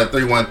a call at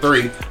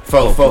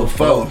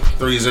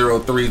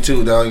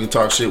 313-444-3032, dog. You can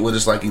talk shit with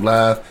us like you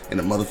live in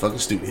the motherfucking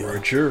studio.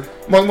 Right, sure.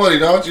 Monk Money,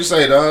 dog. What you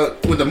say, dog?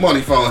 With the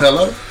money phone.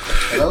 Hello?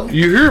 Hello?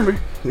 You hear me?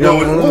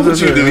 What would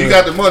you do? You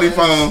got the money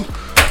phone,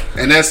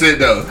 and that's it,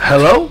 though.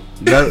 Hello?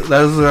 That's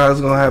how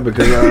it's gonna happen.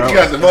 Cause You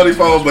got the money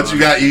phone, but you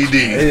got ED.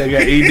 Yeah, I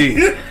got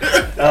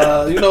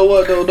ED. You know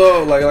what though,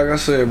 dog? Like I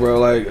said, bro.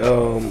 Like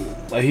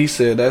he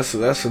said, that's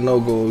a no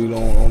go.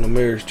 On the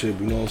marriage trip.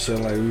 You know what I'm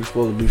saying? Like we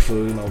supposed to be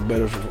for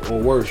better or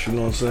worse. You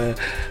know what I'm saying?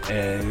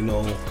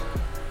 And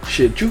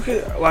shit, you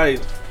can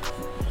like.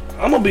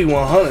 I'm gonna be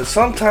 100.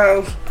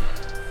 Sometimes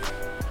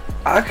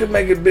I could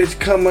make a bitch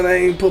come and I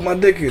ain't put my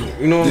dick in it.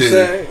 You know what I'm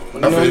saying? You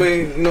know what I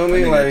mean? You know what I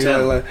mean? Like.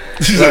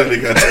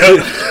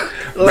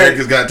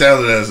 America's Got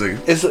Talent ass nigga.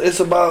 It's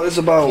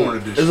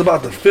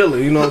about the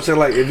feeling, you know what I'm saying?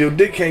 Like if your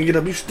dick can't get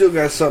up, you still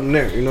got something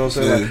there, you know what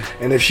I'm saying? Like,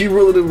 and if she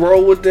really to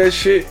roll with that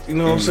shit, you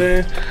know what I'm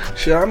saying?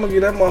 Shit, I'm gonna get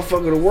that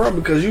motherfucker the world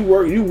because you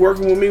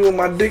working with me when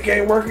my dick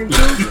ain't working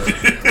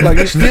too. Like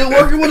you still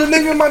working with a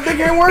nigga and my dick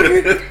ain't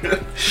working?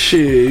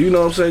 Shit, you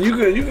know what I'm saying? You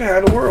can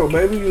have the world,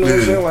 baby. You know what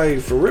I'm saying?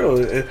 Like for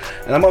real. And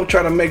I'm gonna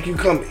try to make you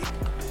come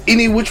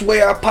any which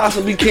way I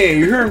possibly can.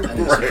 You hear me?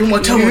 Right. You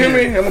hear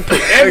me? I'm gonna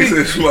put every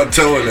my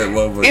toe in that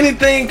motherfucker.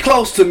 anything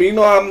close to me. You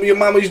know how your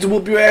mama used to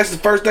whoop your ass the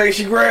first thing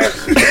she grabbed?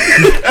 Whoop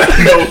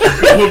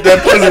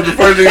that pussy the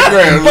first thing you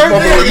grab.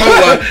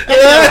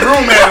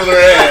 Room handle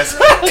her ass.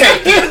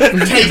 Take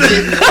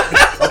it.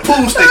 A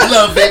pool stick,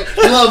 love it.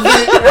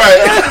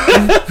 Right.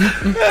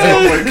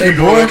 Hey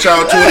boy,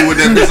 child 20 with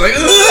that bitch like,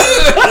 ugh.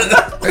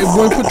 Hey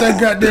boy, put that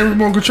goddamn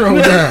remote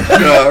control down.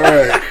 All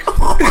right.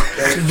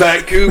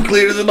 Vacuum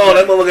cleaners and all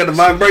that motherfucker got the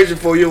vibration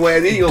for your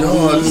ass. He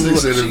gonna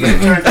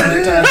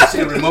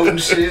see remote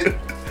and shit.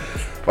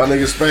 My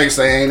nigga Spank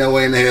say ain't no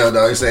way in the hell,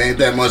 dog. He say ain't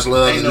that much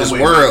love in this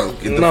world.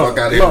 Get the fuck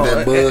out of here with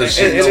that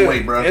bullshit. No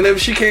way, bro. And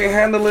if she can't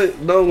handle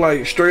it, though,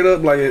 like straight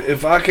up, like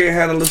if I can't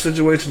handle the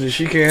situation and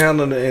she can't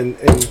handle it, and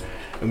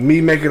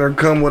me making her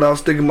come without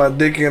sticking my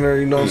dick in her,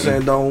 you know what I'm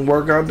saying, don't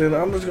work out, then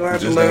I'm just gonna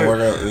have to let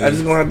her. I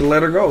just gonna have to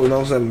let her go. You know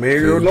what I'm saying,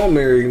 marry or no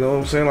marry. You know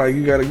what I'm saying, like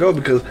you gotta go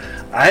because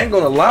I ain't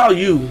gonna allow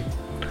you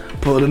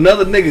put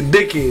another nigga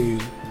dick in you.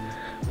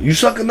 You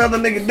suck another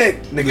nigga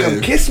dick. They come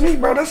kiss me,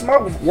 bro. That's my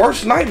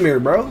worst nightmare,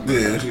 bro.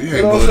 Yeah,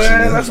 you know what I'm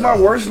saying? That's my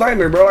worst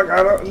nightmare, bro.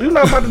 Like you're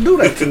not about to do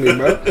that to me,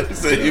 bro.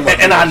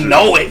 And I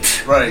know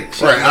it. Right.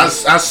 I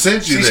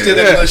sent you she there. still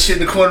got that shit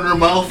in the corner of her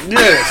mouth.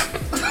 Yes.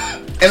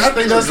 And I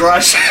think that's dry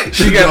shit.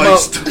 She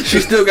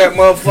still got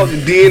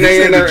motherfucking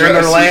DNA in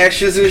her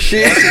lashes and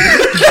shit.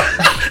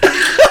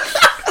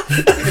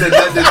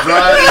 That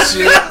dry and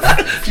shit.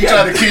 She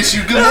trying to kiss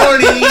you. Good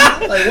morning.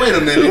 Like, wait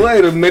a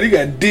minute. You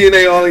got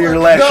DNA all in your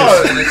lashes.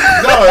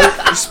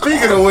 No.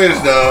 Speaking of which,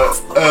 dog.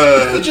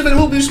 But you been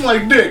hooping, you smell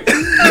like dick.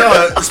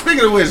 No.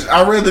 Speaking of which,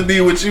 I'd rather be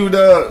with you,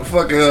 dog.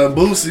 Fucking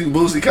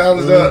Boosie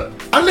Collins, dog.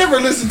 I never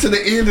listened to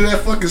the end of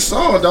that fucking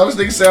song, dog. This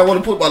nigga said, I want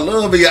to put my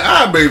love in your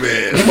eye,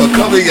 baby. I'm gonna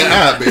come in your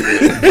eye,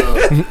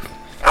 baby.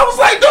 I was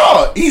like,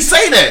 dog, he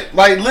say that.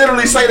 Like,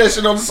 literally say that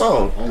shit on the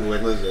song. I'm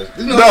like,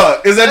 listen.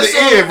 Dog, it's at the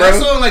end, bro. That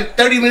song like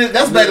 30 minutes.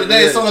 That's back in the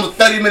day. That song was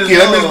 30 minutes long.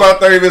 Yeah, that bitch about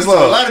 30 minutes long.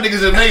 So a lot of niggas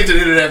just made it to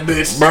the end of that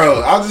bitch.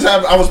 Bro,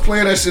 I was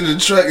playing that shit in the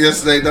truck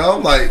yesterday, dog.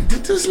 I'm like,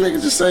 did this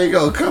nigga just say,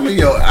 yo, come in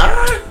your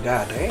eye?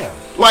 God damn.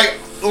 Like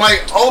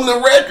on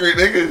the record,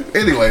 nigga.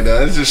 Anyway,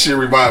 dog, it's just shit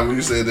remind me when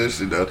you said that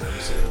shit, though.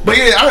 But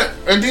yeah,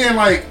 and then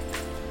like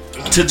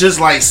to just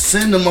like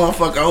send the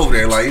motherfucker over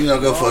there, like, you know,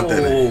 go fuck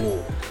that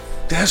nigga.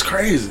 That's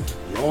crazy.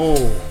 No.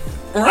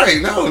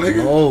 Right, no,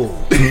 nigga. No.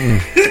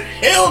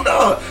 Hell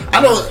no.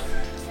 I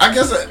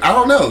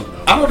don't know.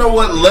 I don't know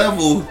what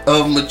level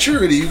of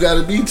maturity you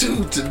gotta be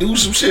to do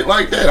some shit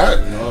like that.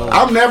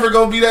 I'm never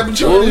gonna be that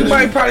mature. Well, you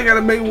might probably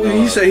gotta make when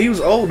he said he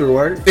was older,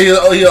 right? Yeah,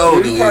 older.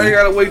 You probably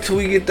gotta wait till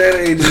we get that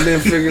age and then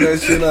figure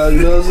that shit out.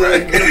 You know what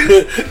I'm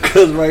saying?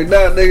 Because right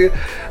now, nigga,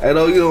 I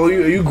know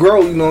you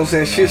grow. You know what I'm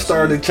saying? Shit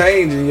started to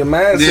change and your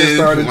mindset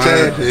started to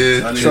change.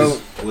 Yeah. So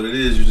what it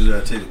is, you just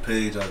gotta take a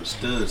page out of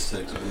studs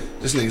section.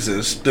 This nigga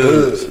said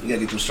studs. You gotta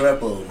get your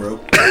strap on, bro.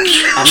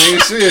 I mean,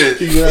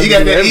 shit. You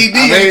got that ED,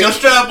 get your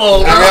strap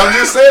on, bro. I'm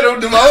just saying,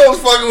 them hoes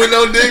fucking with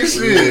no dick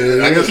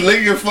shit. I guess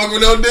nigga fuck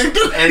with no dick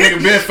too. And nigga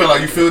Ben felt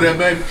like, you feel that,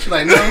 baby? She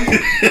like, no.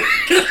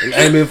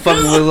 ain't been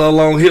fucking with a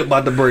long hip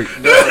about to break.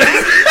 I'm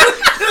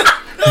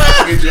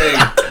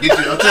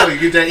telling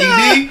you, get that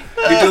ED,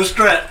 get your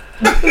strap.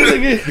 Get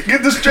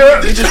the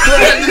strap. Get the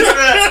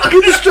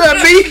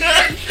strap, B.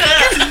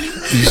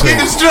 Get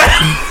the strap.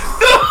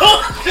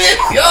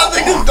 Y'all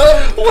niggas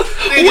dumb.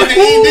 Get the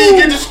ED,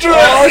 get the strap.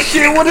 Oh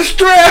shit, what a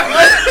strap.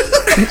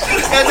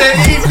 Got that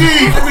ED,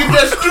 get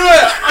that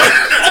strap.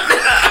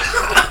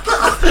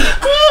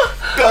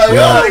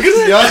 Y'all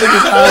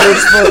niggas high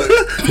as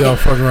fuck. Y'all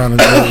fuck around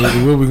and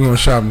what we going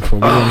shopping for?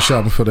 We're going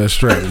shopping for that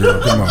strap,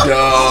 girl. Come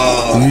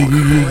on.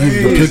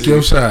 You pick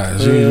your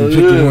size. You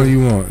pick the one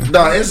you want.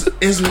 No, it's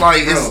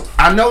like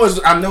I know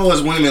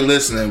it's women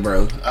listening,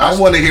 bro. I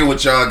want to hear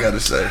what y'all got to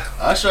say.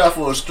 I shot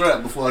for a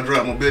strap before I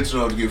drop my bitch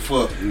off to get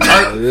fucked.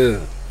 Yeah.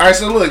 All right,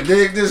 so look,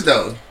 dig this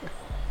though.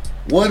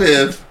 What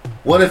if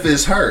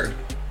it's her?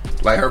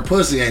 Like her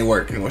pussy ain't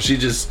working, or she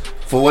just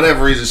for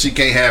whatever reason she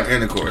can't have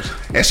intercourse,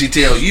 and she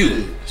tell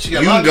you you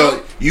can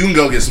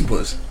go get some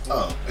pussy.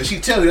 Oh, and she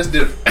tell you that's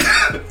different.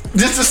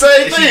 This the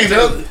same thing,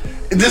 though.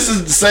 This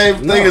is the same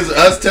thing as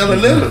us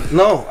telling them.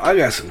 No, I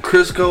got some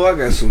Crisco, I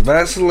got some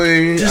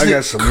Vaseline, I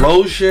got some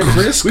lotion.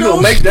 Crisco? We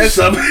gonna make that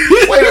something.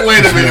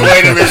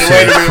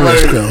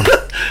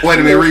 Wait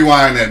a minute,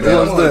 rewind that,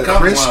 though. What's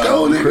that?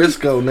 Crisco, nigga?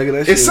 Crisco, nigga.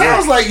 That shit It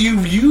sounds like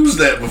you've used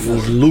that before.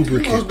 it's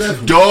lubricant.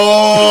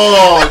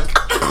 Dog.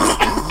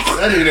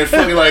 That nigga that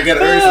funny like got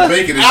an urge for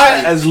bacon and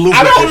shit. As I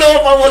lubricant. don't know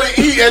if I want to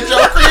eat at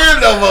your crib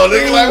no more,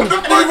 nigga. Like, what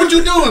the fuck? What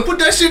you doing? Put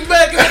that shit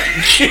back.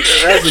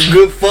 That's a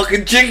good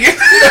fucking chicken.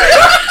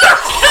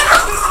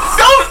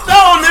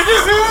 No,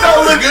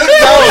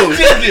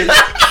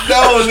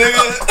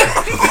 nigga.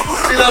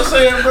 You know what I'm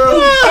saying,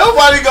 bro?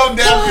 Nobody gonna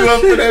dap you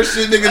up for that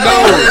shit, nigga. Put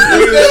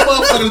No. that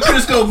motherfucking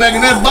Crisco back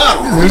in that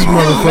bottle. This That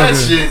motherfucker.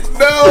 shit.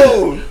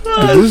 No.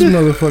 Did this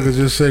motherfucker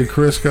just say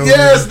Crisco?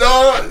 Yes,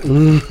 dog.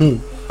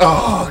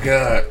 Oh,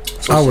 God.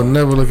 I would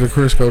never look at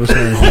Crisco the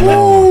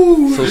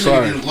same. So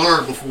sorry.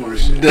 Learn before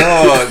this shit.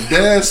 Dog,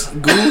 that's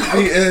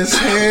goofy as You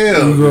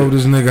hell. go over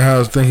this nigga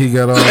house, think he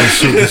got all this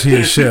shit because he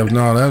a chef.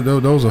 No,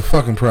 those are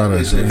fucking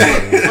products. Man.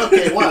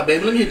 Okay, why,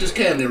 baby? Let me hit this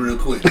cabinet real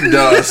quick.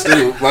 Dog,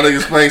 still, my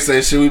niggas Spank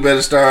say shit. We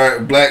better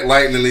start black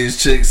lighting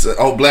these chicks.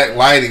 Black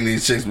lighting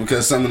these chicks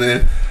because some of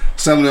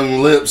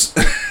them lips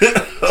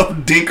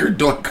of dinker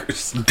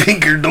donkers.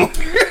 Dinker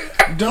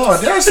donker.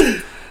 Dog, that's.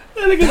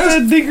 That nigga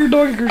said dinker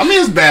donker. I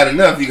mean, it's bad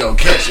enough you gonna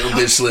catch your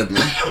bitch slipping.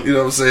 You know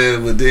what I'm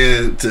saying? But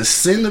then to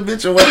send the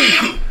bitch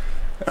away,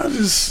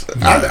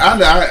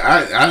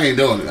 I ain't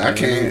doing it. I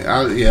can't.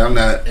 I'm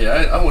not.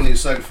 Yeah, I wouldn't even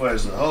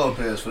sacrifice the hall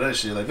pass for that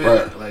shit. Like,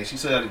 Right. like she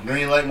said, I had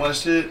green light my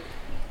shit.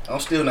 I'm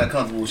still not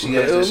comfortable. She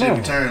asked that shit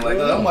returned. Like,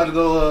 I'm about to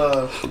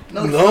go.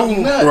 No, you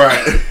not.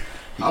 Right.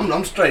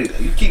 I'm straight.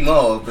 You keep my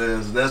hall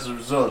pass. That's the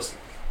results.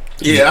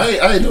 Yeah,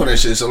 I ain't doing that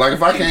shit. So like,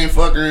 if I can't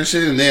fuck her and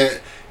shit, and then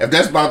if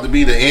that's about to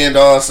be the end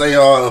all say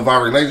all of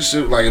our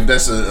relationship, like if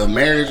that's a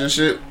marriage and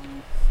shit,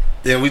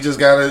 then we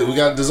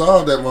gotta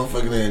dissolve that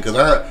motherfucker then. Cause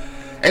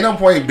ain't no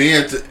point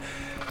being to.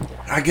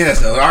 I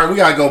guess though. All right, we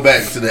gotta go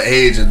back to the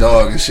age of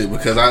dog and shit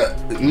because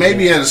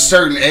maybe at a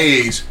certain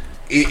age,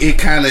 it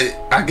kind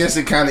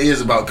of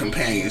is about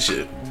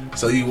companionship.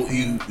 So you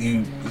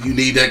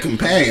need that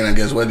companion, I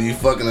guess, whether you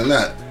fucking or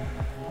not.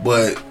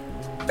 But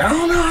I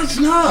don't know. It's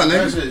not,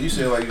 nigga. You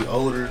said like you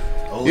older.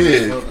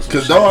 Yeah,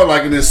 cause dog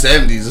like in his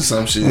 70s or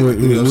some shit. You know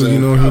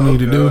what he need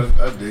to do?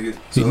 I dig it.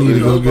 He need to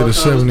go get a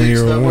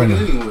 70-year-old woman.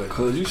 Anyway.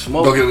 Cause you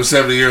smoke. Go get a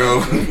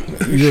 70-year-old.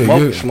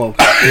 Yeah, Smoke.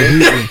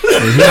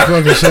 If he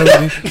fucking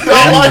 70,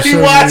 Why he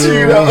watching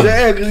you though?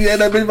 Yeah, cause he had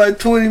that bitch like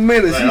 20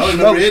 minutes. Like, I You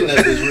don't remember hitting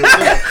smoking. that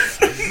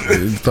bitch real quick.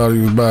 he thought he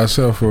was by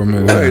himself for a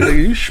minute. Hey,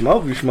 nigga, you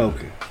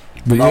smoking.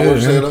 But What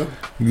you say, yeah, though?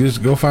 you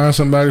just go find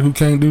somebody who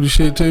can't do the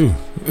shit too.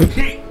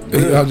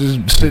 Y'all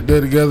just sit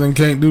there together and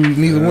can't do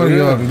neither one of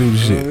y'all can do the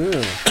shit.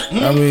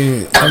 I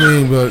mean,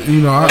 but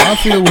you know, I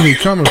feel where he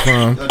coming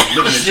from.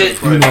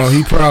 You know,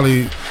 he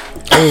probably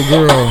old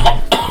girl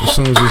as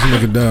soon as this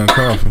nigga done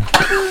coughing.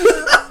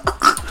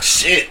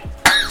 Shit.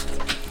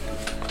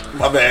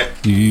 My bad.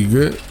 You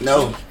good?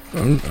 No.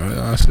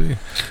 I see.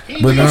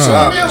 But no,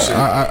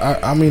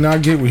 I mean, I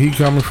get where he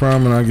coming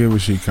from and I get where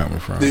she coming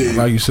from. Yeah.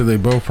 Like you said, they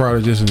both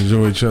probably just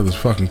enjoy each other's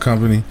fucking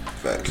company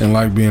and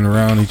like being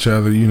around each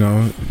other. You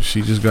know,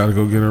 she just got to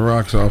go get her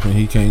rocks off and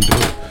he can't do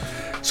it.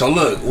 So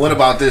look, what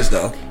about this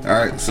though?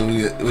 All right, so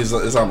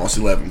it's almost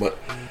 11, but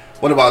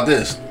what about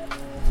this?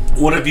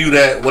 What if you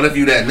that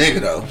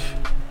nigga though?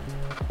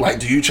 Like,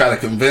 do you try to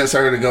convince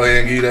her to go ahead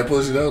and give you that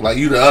pussy though? Like,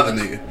 you the other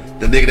nigga,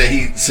 the nigga that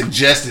he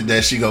suggested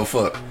that she go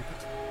fuck.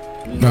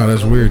 No,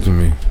 that's weird to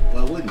me.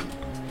 Why wouldn't you?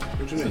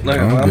 What you mean? Like,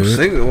 I'm I'm good.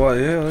 single. Well,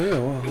 yeah.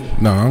 Well.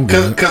 No, I'm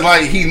good. Cause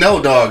like he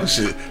know dog and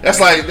shit. That's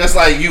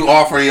like you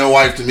offering your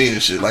wife to me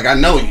and shit. Like I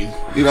know you.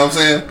 You know what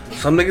I'm saying?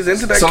 Some niggas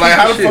into that. So like,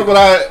 how the shit. fuck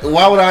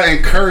why would I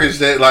encourage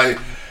that? Like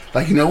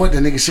you know what?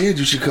 That nigga said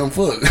you should come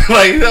fuck.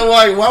 Like, you know,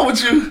 like why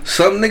would you?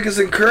 Some niggas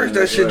encourage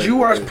that shit. You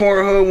watch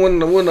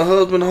Pornhub when the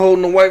husband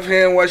holding the wife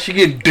hand while she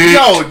get dick.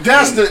 No,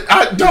 that's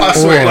I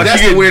swear, Or-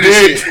 that's the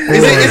weirdest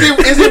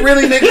shit. Is it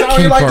really niggas out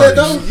here like that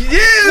though?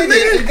 Yeah,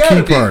 nigga. It gotta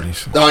Key be.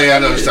 parties. Oh yeah, I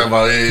know what you're talking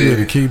about. Yeah, Yeah,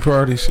 the key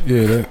parties.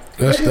 Yeah,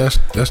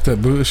 that's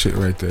that bullshit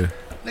right there.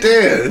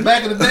 yeah.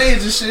 Back in the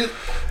days and shit,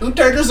 who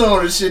turned this on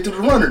and shit to the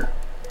runner?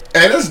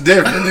 Hey, that's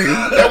different,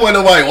 nigga. That wasn't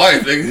a white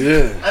wife,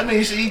 nigga. Yeah. I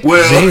mean, she.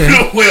 Well,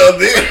 Then. well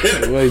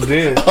then. Wait,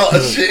 then Oh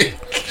shit,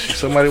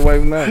 somebody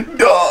wiping out.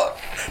 dog.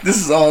 This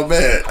is all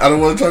bad. I don't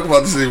want to talk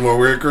about this anymore.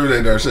 We're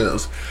incriminating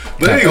ourselves.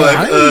 But anyway,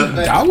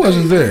 I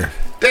wasn't there.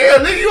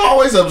 damn, nigga, you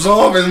always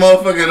absorbing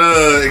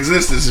motherfucking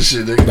existence and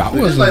shit, nigga. I It's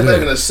wasn't like back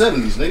in there. the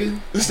 70s, nigga.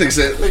 This nigga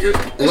said, nigga,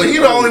 well, he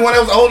the only one that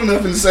was old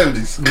enough in the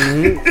 70s.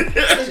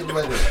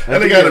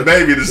 And they got a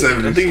baby in the I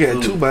 70s. think he had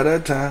two by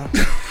that time.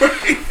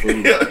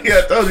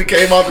 Yeah, I told you,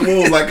 came out the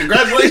womb like,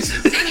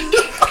 congratulations.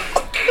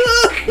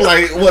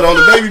 Like, what, on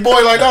the baby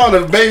boy? Like, no,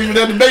 the baby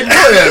that the baby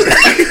boy had.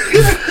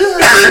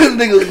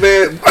 Nigga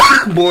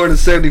was born in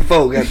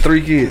 74, got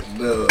 3 kids.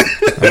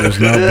 I was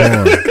not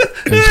born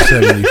in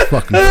 70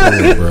 fucking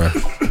 4, bro.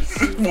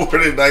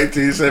 Born in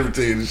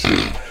 1917 and shit.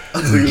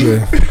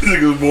 Yeah.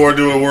 Nigga was born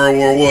during World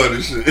War I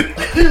and shit.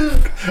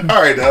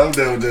 Alright, now I'm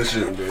done with that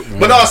shit.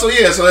 But also,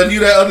 yeah, so if you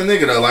that other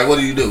nigga though, like, what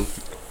do you do?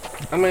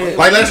 I mean,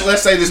 Like,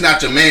 let's say this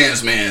not your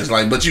man's,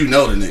 like, but you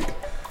know the nigga.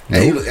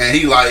 And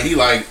he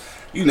like,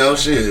 you know,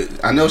 shit,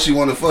 I know she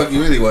want to fuck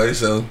you anyway,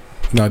 so.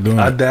 Not doing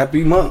I it. dap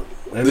him up.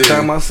 Every Yeah.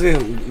 time I see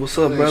him, what's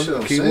up,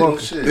 brother? Keep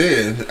walking.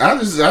 Yeah, I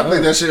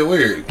think that shit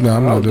weird. No,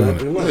 I'm not doing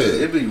Dap it. him up. Yeah.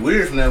 It'd be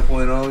weird from that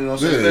point on, you know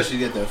what I'm saying? Yeah.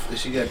 Especially if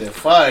she got that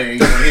fire, you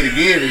gonna hit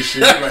again and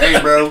shit. Like, hey,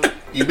 bro,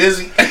 you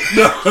busy?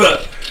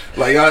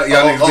 Like, y'all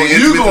niggas be you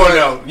intimate going tonight?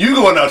 out. You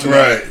going out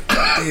tonight.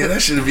 Right. Yeah,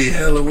 that should be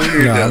hella weird,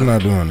 No, though. I'm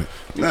not doing it.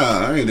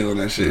 Nah, I ain't doing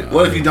that shit.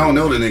 What if you don't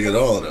know the nigga at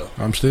all, though?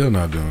 I'm still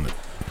not doing it.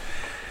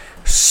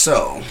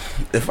 So,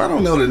 if I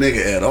don't know the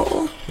nigga at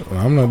all,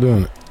 I'm not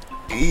doing it.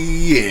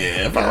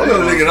 Yeah, if I don't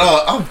know the nigga at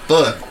all, I'm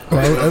fucked.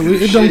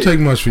 It don't take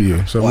much for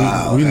you, so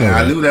Wow, we know man,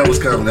 that. I knew that was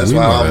coming. That's We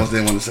why know I that. almost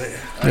didn't want to say it.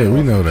 Yeah,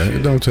 we know that. It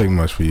don't take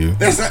much for you.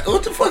 That's not,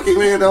 what the fuck you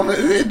mean?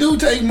 It do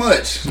take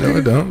much. No,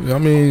 it don't. I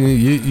mean,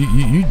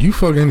 you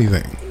fuck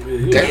anything.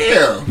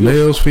 Damn.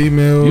 Males,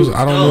 females.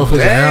 I don't know if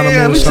it's an Damn, animal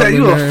or let me tell something.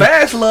 you a man.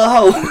 fast little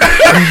hoe.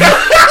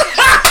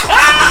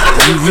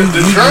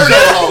 The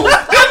journal.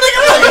 That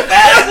nigga like a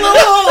fast little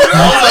hoe.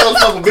 I'm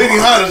fucking Benny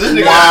Hunters. This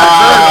nigga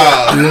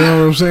Wow. You know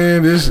what I'm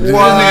saying? This This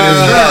nigga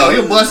is drowned.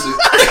 He'll bust it.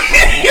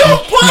 You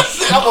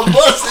busted. I'm a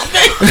busted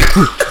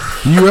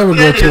nigga. you ever go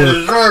That to nigga a,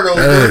 is journal.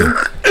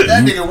 hey,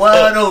 That nigga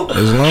wide open.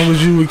 as long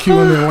as you with Q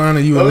in Atlanta,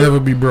 you will never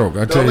be broke.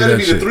 I tell Don't you let that it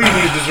be shit. the 3 D's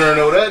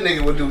DiGiorno. That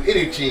nigga would do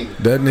anything.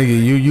 That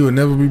nigga, you would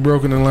never be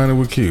broke in Atlanta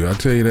with Q. I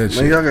tell you that Man,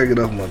 shit. y'all gotta get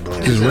off my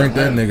dog. Just rank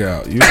that nigga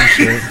out. You know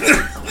shit.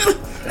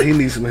 He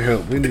needs some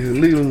help. We need to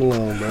leave him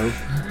alone, bro.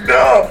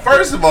 No,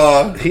 first of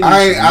all, He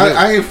I needs ain't, some help.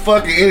 I ain't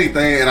fucking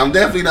anything, and I'm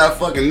definitely not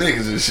fucking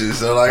niggas and shit.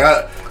 So like,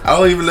 I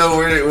don't even know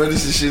where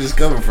this shit is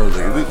coming from,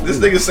 nigga. This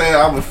nigga saying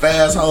I'm a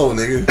fast hoe,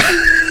 nigga.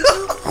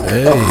 A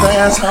Hey,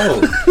 fast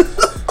hoe.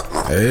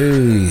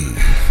 hey.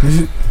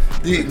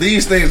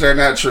 These things are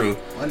not true.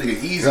 My nigga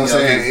easy. You know what I'm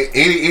saying?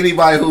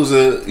 Anybody who's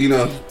a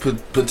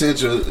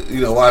potential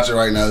watcher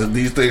right now,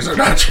 these things are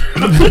not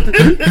true. My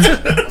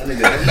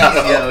nigga easy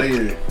out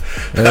here.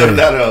 Hey.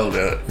 Not at all,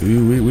 though.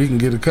 We can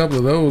get a couple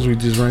of those. We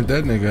just rank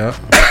that nigga out.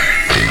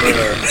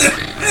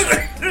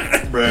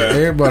 Bruh.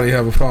 Everybody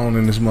have a phone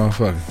in this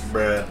motherfucker.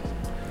 Bruh.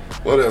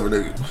 Whatever,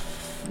 nigga.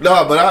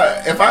 No,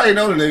 but if I ain't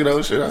know the nigga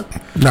though, shit.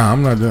 Nah,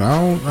 I'm not doing.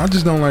 I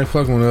just don't like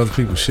fucking with other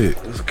people's shit.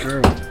 It's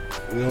karma.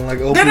 You don't like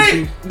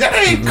That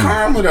OPT? ain't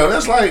karma though.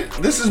 That's like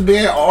this is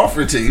being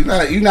offered to you.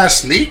 You're not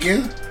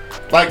sneaking.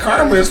 Like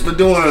karma is for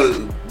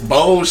doing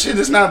bullshit.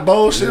 It's not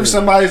bullshit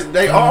if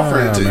they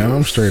offering it to Man, you.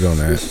 I'm straight on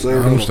that. It's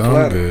served on a I'm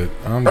platter. good.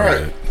 I'm Right.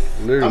 good.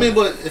 Literally. I mean,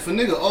 but if a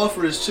nigga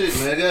offer his chick,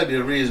 man, gotta be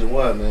a reason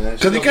why, man.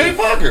 Cause he can't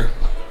fuck her.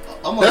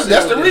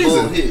 That's the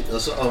reason.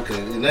 Okay,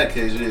 in that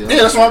case, yeah. Yeah,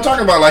 that's what I'm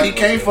talking about. Like he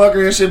can't fuck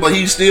her and shit, but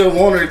he still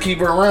want her to keep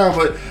her around.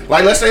 But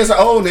like, let's say it's an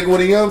old nigga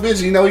with a young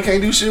bitch, you know he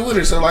can't do shit with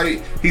her. So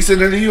like, he's sitting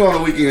there to you on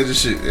the weekends and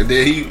shit, and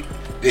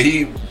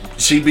then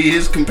she be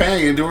his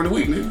companion during the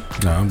week,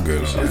 nigga. Nah, I'm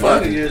good on In that.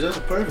 5 years, that's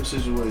a perfect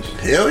situation.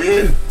 Hell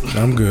yeah.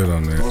 I'm good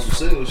on On that. some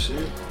single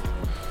shit.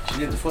 She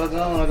get the fuck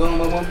on, I go on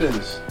about my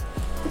business.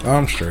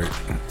 I'm straight.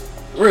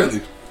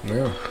 Really?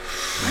 Yeah.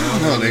 I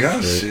don't know,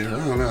 nigga.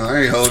 I don't know.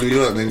 I ain't holding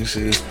you up, nigga.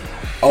 Shit.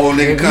 Old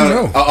nigga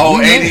Well, come, old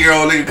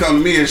 80-year-old nigga come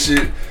to me and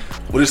shit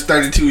with his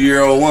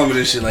 32-year-old woman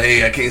and shit. Like,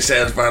 hey, I can't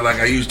satisfy like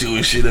I used to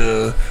and shit.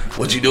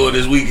 What you doing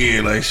this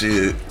weekend? Like,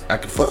 shit, I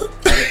can fuck.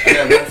 I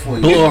got one for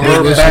you. Blow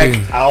her Listen,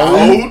 back out.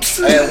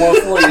 I had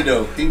one for you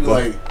though. He was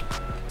like,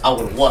 I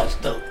would watch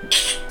though.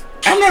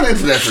 I'm not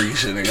into that freaky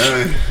shit, nigga.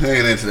 I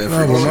ain't into that No,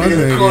 freaky but shit. my In the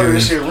thing corner, is-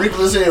 this shit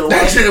wrinkled as hell.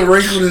 That shit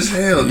wrinkled as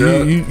hell,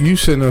 dude. You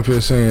sitting up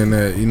here saying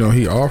that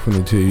he offering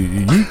it to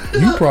you.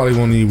 You probably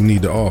won't even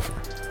need the offer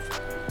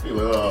You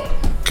like,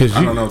 because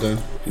I don't know that.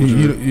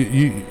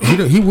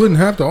 he wouldn't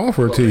have to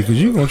offer it to you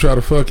because you gonna try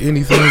to fuck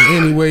anything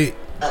anyway.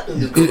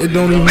 It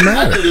don't even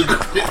matter.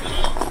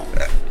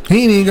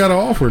 He ain't even got to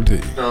offer it to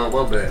you. oh,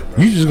 my bad,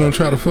 bro. You just gonna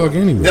try to fuck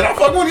anyway. Did I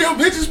fuck one of your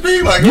bitches,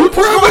 P? Like, You what's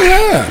probably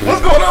have.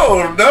 What's going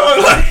on,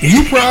 dog? Like,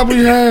 You probably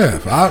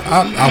have.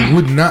 I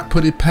would not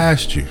put it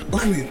past you.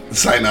 let me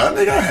say, no,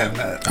 nigga, I have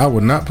not. I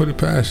would not put it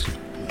past you.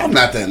 I'm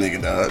not that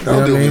nigga, dog. You Don't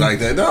know do what I me mean? like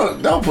that.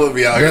 Don't put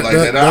me out here like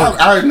that. that-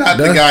 I'm not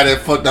the that's- guy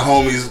that fucked the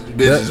homies'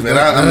 bitches, man.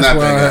 I'm That's not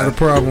why I had a that guy.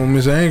 problem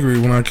with Miss Angry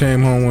when I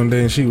came home one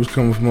day and she was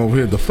coming from over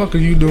here. The fuck are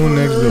you doing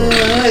next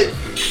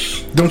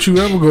door? Don't you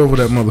ever go over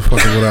that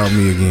motherfucker without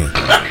me again.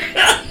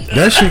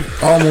 That shit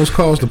almost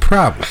caused a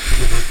problem.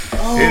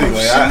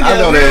 Anyway, I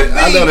know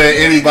that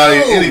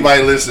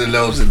anybody listening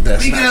knows that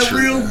that's We not got true.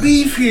 real man.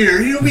 beef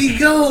here. Here we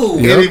go.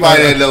 Yeah.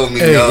 Anybody that knows me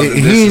Hey, knows that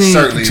he this ain't is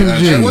certainly too not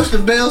G's. true. What's the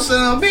bell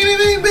sound? Bing,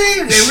 bing,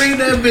 bing. They ring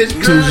that bitch.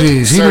 Two girl.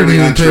 G's. He didn't Certainly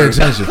even untrue. pay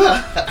attention.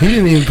 He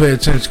didn't even pay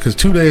attention because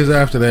 2 days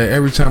after that,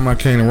 every time I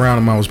came around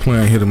him, I was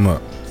playing Hit 'Em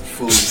Up.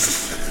 Fool.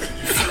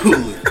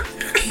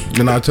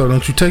 Then I told him,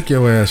 don't you take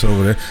your ass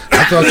over there.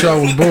 I thought y'all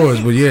was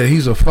boys, but yeah,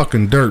 he's a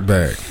fucking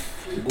dirtbag.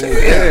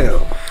 Damn.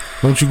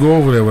 Don't you go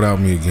over there without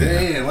me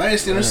again. Damn, I ain't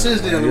seen her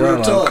since then. Y'all Real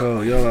like talk.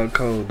 cold. Y'all like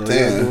cold, though.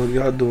 Damn.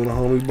 Y'all doing a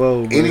homie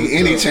bowl, bro.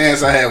 Any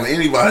chance I have with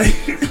anybody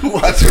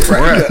watching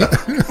right now,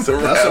 it's a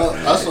wrap.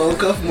 I saw him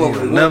come from over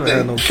there. Never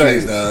had no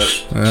Thanks, kids. dog.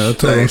 I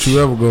told him, don't you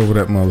ever go over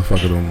that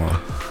motherfucker no more.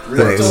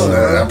 Real Thanks, talk.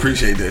 dog. I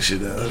appreciate that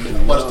shit, dog. I'm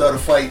about to start a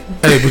fight.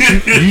 Hey, but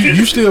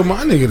you still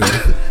my nigga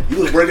though.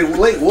 You was breaking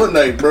late one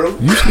night, bro.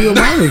 You still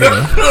my nigga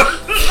though.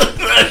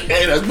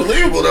 Hey, that's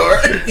believable, though,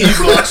 right? You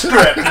block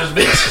strap this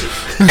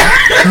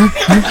bitch.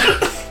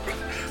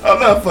 I'm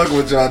not fucking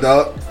with y'all,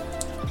 dog.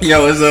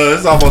 Yo,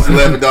 it's almost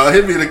 11, dog.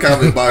 Hit me in the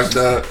comment box,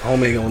 dog.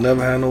 Homie ain't gonna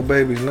never have no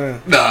babies now.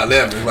 Nah,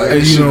 11. Like, Hey,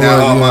 you shoot know down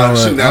what, all you my, know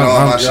shoot what. down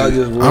all my Y'all shit.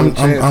 just ruined the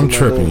chance I'm for my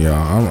tripping, little-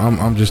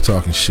 y'all. I'm just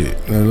talking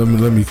shit. Now,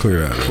 let me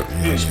clear that up. You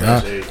know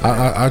what I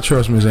mean? I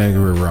trust Miss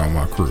Angry around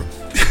my crew.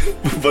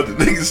 But the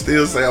niggas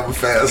still say I'm a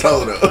fast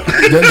hoe though.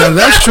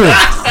 That's true.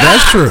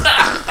 That's true.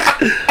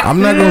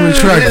 I'm not gonna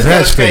retract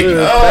that statement.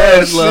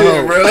 Oh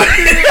shit, bro.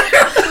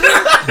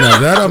 Now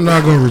that I'm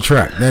not gonna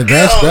retract.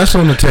 That's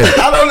on the table.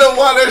 I don't know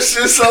why that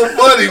shit's so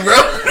funny, bro.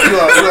 You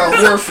are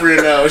whore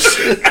friend now.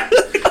 Shit.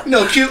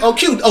 No, cute. Oh,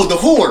 cute. Oh, the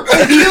whore.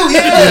 Oh, cute.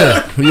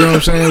 Yeah, you know what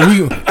I'm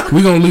saying.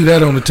 We gonna leave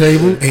that on the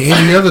table, and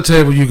any other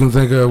table you can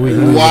think of, we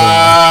can leave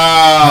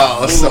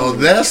Wow. So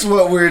that's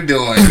what we're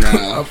doing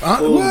now.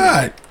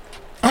 What?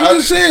 I'm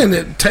just saying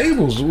that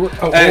tables.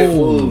 Hey,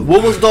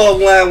 what was Dog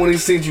line when he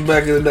seen you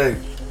back in the day?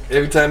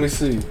 Every time he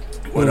see you.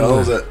 What the hell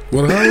was that?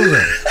 What the hell was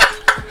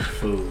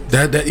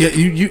that? That yeah,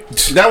 you.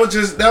 That was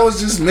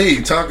just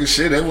me talking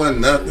shit. That wasn't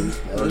nothing.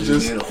 That was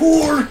just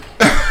whore.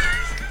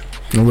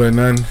 Nobody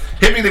nothing.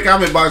 Hit me in the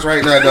comment box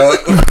right now, dog.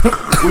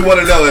 We want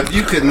to know if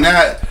you could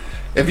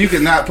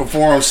not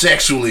perform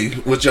sexually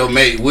with your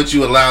mate, would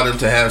you allow them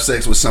to have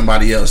sex with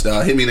somebody else,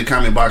 dog? Hit me in the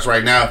comment box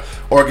right now,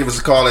 or give us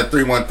a call at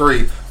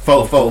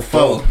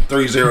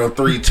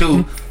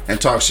 313-444-3032 and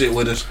talk shit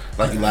with us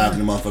like you live in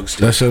the motherfucking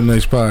studio. That's your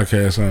next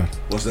podcast, huh?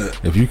 What's that?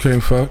 If you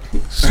can't fuck,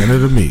 send it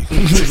to me.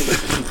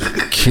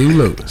 Q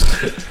Lewis.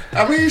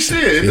 I mean,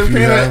 shit. It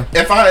depends.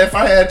 If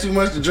I had too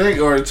much to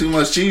drink or too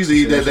much cheese to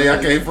eat that day, I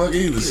can't fuck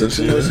either. So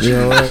shit. You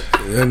know what?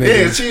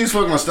 Yeah, cheese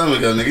fuck my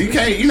stomach up,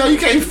 nigga. You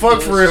can't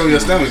fuck for real with your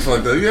stomach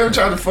fucked up. You ever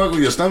try to fuck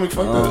with your stomach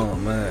fucked up? Oh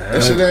man,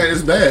 that shit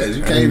is bad.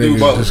 You can't do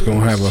both. Just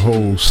gonna have a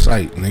whole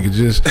site, nigga.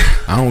 Just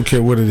I don't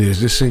care what it is.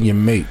 Just send your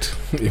mate.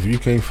 If you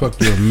can't fuck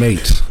your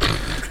mate,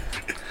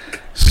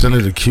 send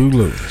it to Q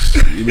Lewis.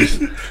 This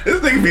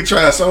nigga be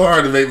trying so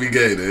hard to make me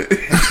gay, dude.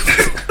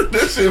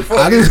 That shit I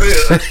fucking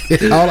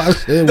didn't all I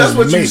said That's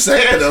was what mate. you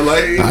said though.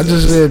 Like I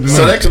just said mate.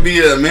 So that could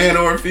be a man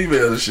or a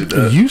female and shit.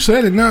 Though. You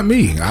said it, not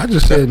me. I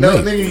just said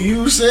No, mate. nigga,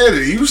 you said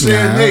it. You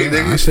said mate,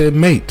 nigga. I said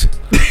mate.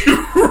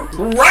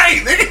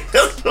 Right, nigga.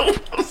 That's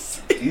what I'm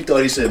saying. You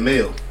thought he said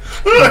male.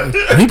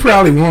 He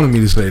probably wanted me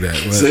to say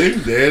that. But See,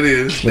 there it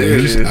is. There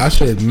it is. I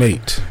said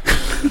mate.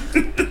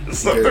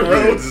 Something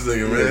wrong with this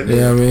nigga, man.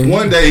 Yeah, I mean,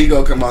 one day he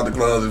gonna come out the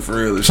closet for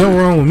real. And something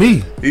shit. wrong with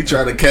me. He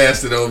trying to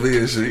cast it on me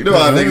and shit. You know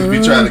how niggas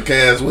be trying to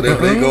cast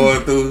whatever they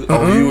going through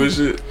on you and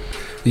shit.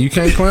 You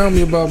can't clown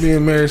me about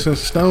being married since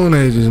the Stone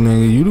Ages,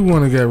 nigga. You the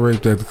one that got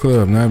raped at the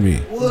club, not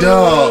me.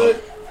 Dog,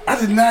 I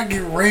did not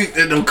get raped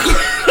at no club.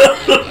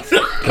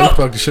 They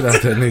fucked the shit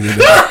out that nigga.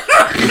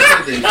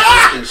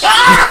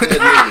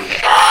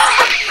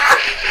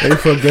 They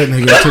fucked that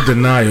nigga to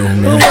denial,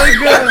 man. Oh my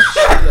god.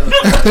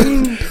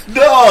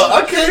 Dog,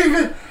 I can't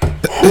even.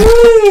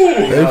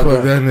 They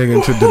fucked that nigga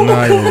into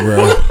denial, bro.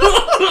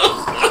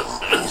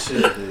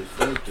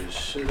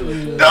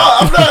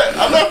 Dog,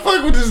 I'm not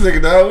fucking with this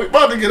nigga, dog. We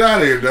about to get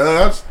out of here,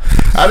 dog.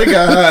 I done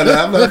got high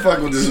now. I'm not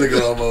fucking with this nigga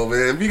no more,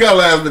 man. If you got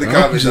last minute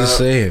comments, just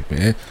say it,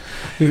 man.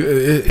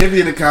 Hit me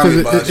in the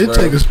comment box, it bro.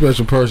 take a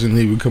special person to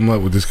even come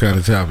up with this kind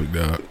of topic,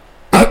 dog.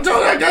 I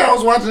told that guy I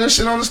was watching that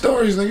shit on the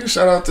stories, nigga.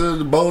 Shout out to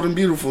the bold and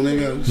beautiful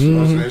nigga. I was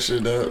watching that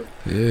shit, dog.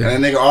 Yeah.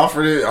 And that nigga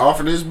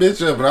offered this bitch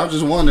up, but I'm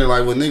just wondering,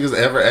 like, would niggas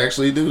ever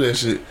actually do that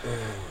shit?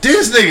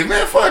 This nigga,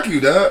 man, fuck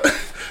you, dog.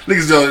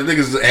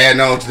 Niggas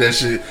adding on to that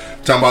shit,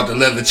 talking about the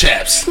leather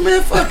chaps.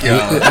 Man, fuck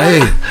y'all.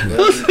 Hey,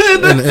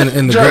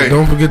 and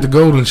don't forget the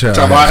Golden Child.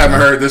 Talking about I haven't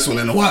heard this one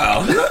in a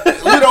while. We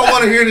don't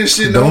want to hear this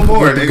shit no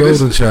more, nigga. The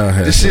Golden Child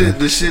hat.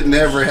 This shit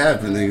never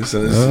happened, nigga.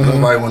 So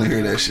nobody want to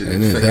hear that shit.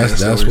 And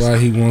that's why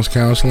he wants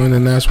counseling,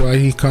 and that's why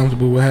he's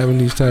comfortable with having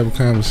these type of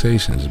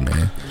conversations,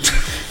 man.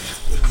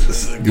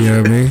 You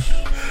know what I mean?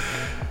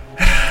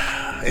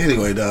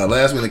 Anyway, dog,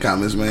 last minute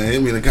comments, man.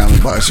 Hit me in the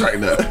comment box right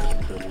now.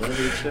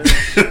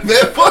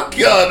 Man, fuck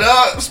y'all,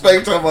 dog.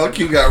 Spank talking about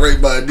Q got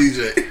raped by a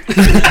DJ.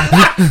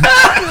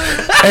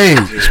 Hey,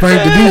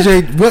 Spank the DJ,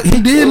 what he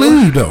did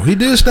leave though. He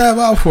did step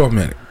out for a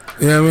minute.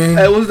 You know what I mean?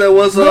 Hey, what's that?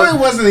 What's No, it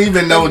wasn't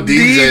even no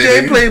DJ.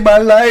 DJ played my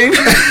life.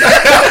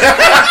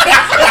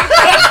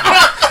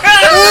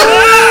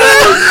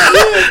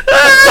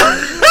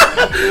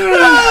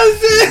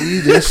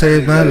 DJ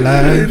saved my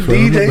life from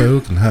a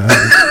broken heart.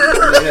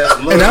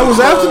 And that was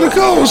after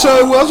Nicole, so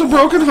it was a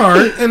broken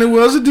heart, and it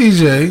was a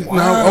DJ. Wow.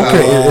 Now,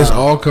 okay, it's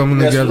all coming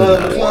together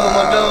now.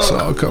 Wow. It's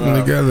all coming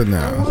together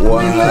now.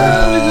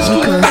 Wow.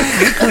 Okay.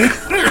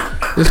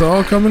 It's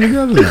all coming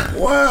together now.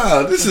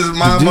 Wow, this is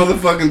my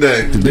motherfucking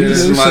day. The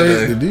This is my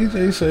day.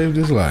 DJ saved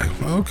his life.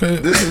 Okay.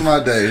 This is my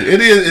day.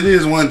 It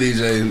is one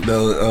DJ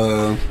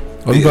though.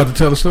 Are you about to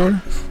tell a story?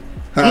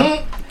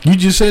 Huh? You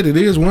just said it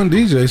is one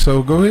DJ,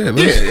 so go ahead.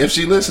 Yeah, if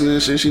she listening,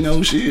 she know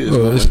who she is.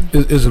 Well,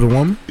 is it a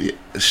woman? Yeah,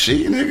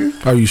 she, nigga.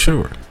 Are you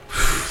sure?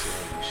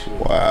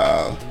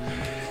 Wow.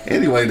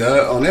 Anyway,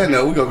 dog, on that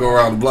note, we gonna go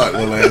around the block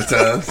one last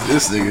time.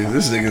 This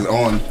nigga's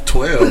on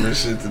 12 and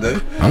shit today.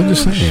 I'm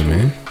just saying,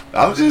 man.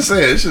 I was just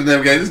saying, should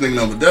never gave this nigga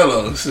no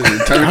Modelo. Shit,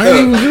 turned I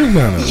ain't even up. drink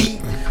none of it.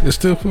 It's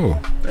still full.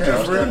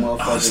 Damn, for real?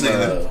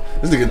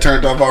 This nigga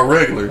turned off our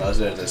regular. I was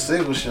at that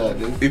single shot,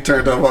 dude. He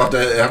turned off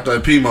that after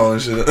that Pimo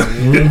and shit.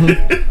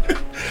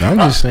 I'm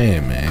just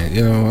saying, man.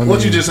 You know,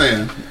 What you just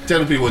saying? Tell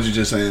the people what you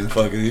just saying.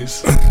 Fuck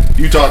it.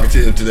 You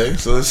talkative today,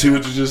 so let's see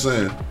what you just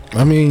saying.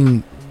 I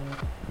mean,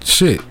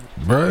 shit,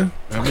 bruh.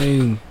 I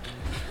mean,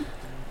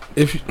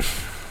 if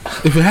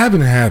it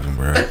happened, it happened,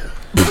 bruh.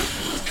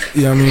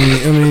 Yeah, I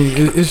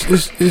mean,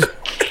 it's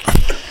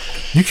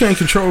you can't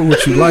control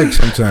what you like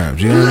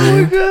sometimes. You know what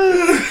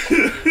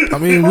I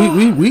mean? I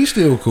mean, we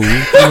still cool. You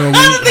know,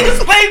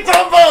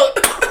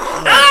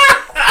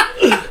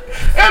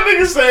 that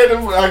nigga said,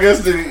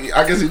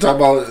 I guess he talk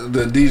about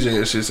the DJ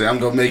and shit. Say, I'm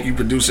gonna make you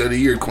producer of the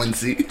year,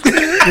 Quincy.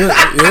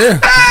 yeah,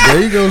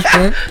 there you go,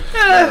 Spence.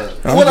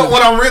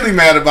 What I'm really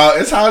mad about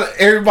is how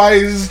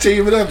everybody's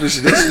teaming up and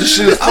shit. This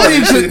shit is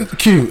funny.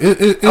 Cute.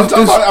 I'm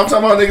talking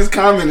about niggas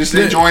commenting,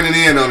 they joining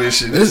in on this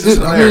shit.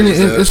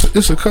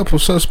 It's a couple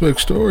suspect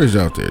stories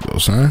out there though,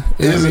 son.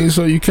 I mean,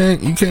 so you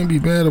can't be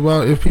bad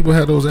about if people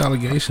have those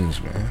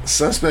allegations, man.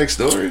 Suspect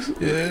stories?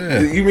 Yeah.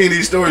 You mean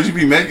these stories you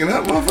be making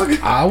up, motherfucker?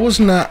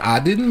 I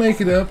didn't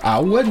make it up. I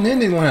wasn't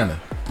in Atlanta.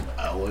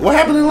 What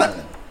happened in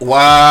Atlanta?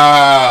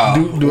 Wow.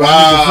 Do I need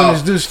to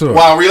finish this story?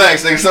 Wow,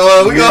 relax, nigga.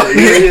 So we go.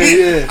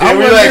 Yeah.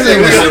 Relax,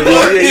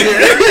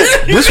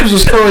 Yeah. This was a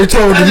story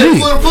told to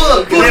me. Relax,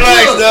 dog.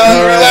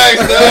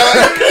 Relax,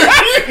 dog.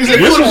 He said,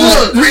 This was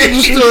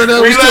a story that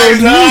was told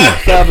to me.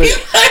 Stop it.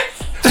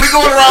 We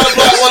going around the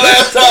block one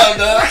last time,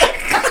 dog.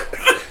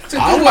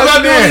 I'm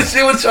not doing this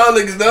shit with y'all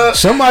niggas, dog.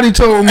 Somebody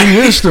told me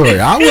this story.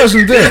 I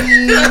wasn't there.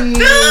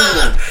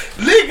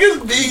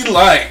 Niggas be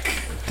like.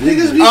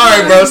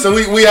 Alright, bro, so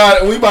we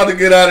about to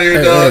get out of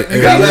here, dog.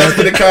 You got last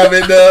in the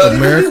comment, dog.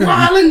 America,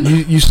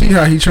 you see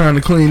how he trying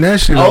to clean that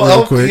shit up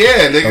real quick.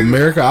 Yeah, nigga.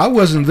 America, I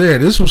wasn't there.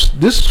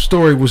 This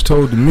story was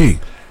told to me.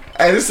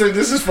 Hey, this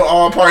is for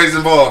all parties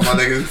involved, my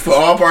niggas. For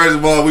all parties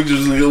involved, we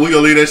gonna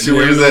leave that shit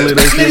where it's at.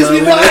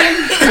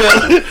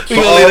 For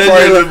all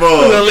parties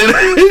involved,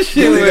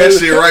 we leave that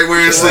shit right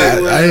where it's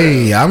at.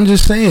 Hey, I'm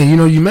just saying,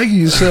 you making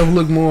yourself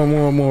look more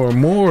and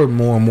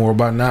more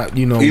about not,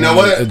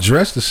 what?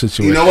 address the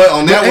situation. You know what?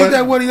 On that one, ain't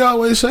that what he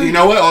always say? You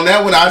know what? On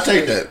that one, I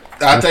take that.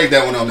 I take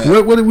that one on that.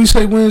 What did we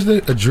say Wednesday?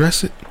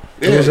 Address it.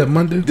 Yeah. Was that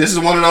Monday? This is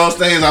one of those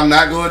things I'm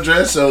not going to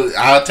address, so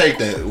I'll take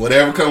that.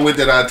 Whatever come with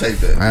it, I'll take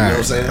that. You know what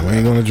I'm saying? We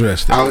ain't going to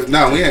address that.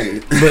 No, we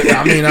ain't. But,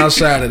 I mean,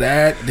 outside of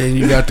that, then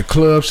you got the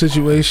club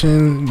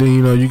situation.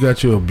 Then, you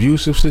got your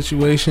abusive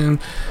situation.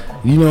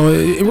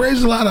 It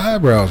raises a lot of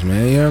eyebrows,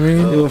 man. You know what I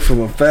mean? It went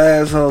from a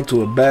fast hoe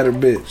to a battered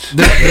bitch.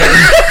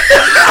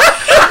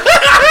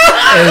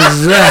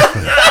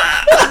 Exactly.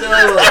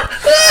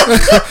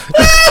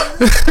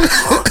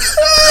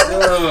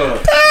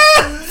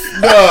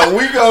 No,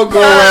 we gonna go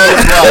around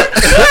the block.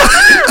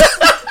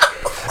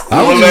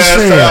 One last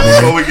time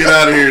before we get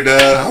out of here,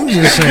 dog. I'm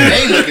just saying.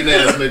 Ain't looking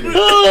at us, nigga.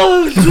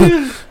 Oh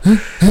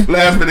shit.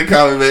 Last minute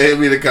comment, man. Hit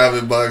me in the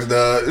comment box,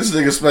 dog. This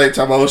nigga Spade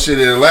talking about shit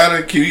in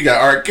Atlanta. Q, you got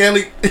R.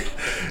 Kelly. No,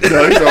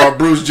 he's talking about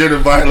Bruce Jenner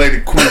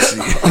violated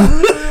Quincy.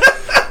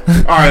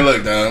 Alright,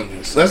 look, dog.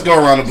 Let's go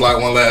around the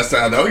block one last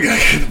time, dog. We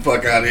gotta get the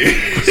fuck out of here.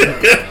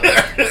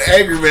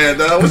 Angry man,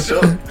 dog.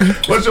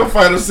 What's your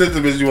final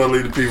sentiments you want to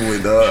leave the people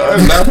with, dog?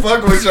 I'm not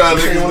fucking with y'all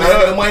niggas,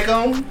 dog. The mic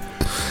on?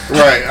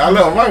 Right, I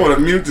know. I might want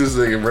to mute this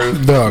nigga, bro.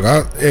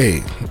 Dog,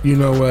 hey, you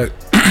know what?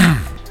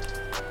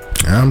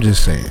 I'm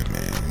just saying,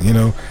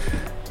 man.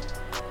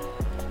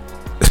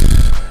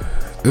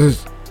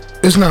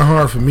 It's not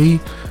hard for me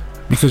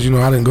because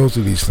I didn't go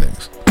through these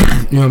things.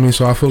 You know what I mean?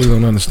 So I fully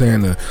don't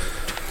understand the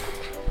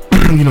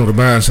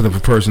mindset of a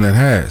person that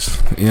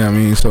has. You know what I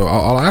mean? So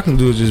all I can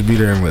do is just be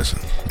there and listen.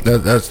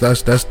 That's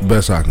the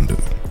best I can do.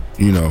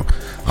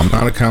 I'm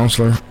not a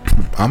counselor.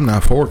 I'm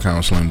not for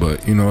counseling,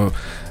 but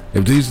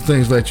if these are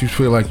things that you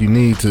feel like you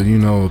need to,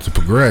 to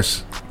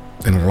progress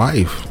in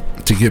life,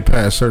 to get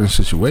past certain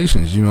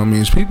situations,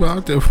 there's people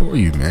out there for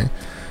you, man.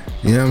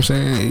 You know what I'm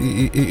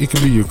saying? It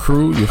can be your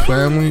crew, your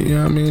family, you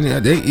know what I mean?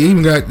 They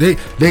even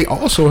they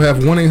also have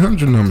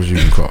 1-800 numbers you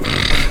can call.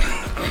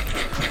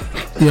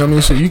 You know what I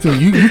mean? So you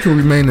can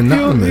remain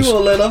anonymous. You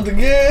won't let up the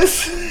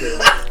gas.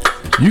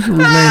 You can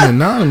remain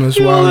anonymous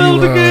while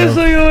you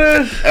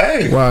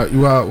Hey, while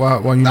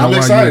I'm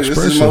excited. You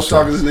this is the most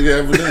talking this nigga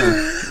ever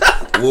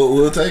done.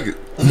 We'll take it.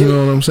 You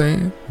know what I'm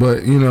saying?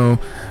 But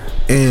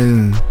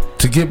and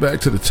to get back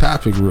to the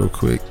topic real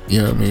quick,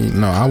 you know what I mean?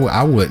 No,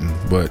 I wouldn't.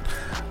 But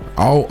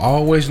I'll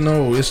always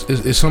know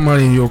it's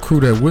somebody in your crew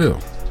that will.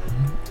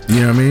 You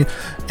know what I mean?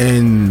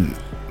 And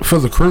for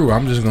the crew,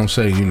 I'm just gonna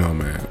say,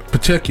 man,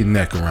 protect your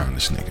neck around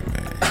this nigga,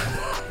 man.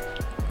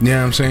 You know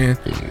what I'm saying?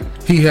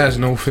 He has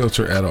no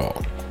filter at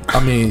all. I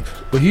mean,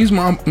 but he's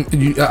I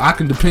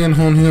can depend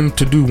on him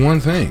to do one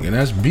thing, and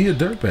that's be a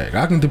dirtbag.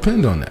 I can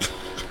depend on that.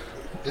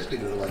 This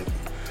nigga like.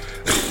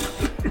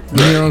 You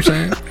know what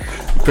I'm saying?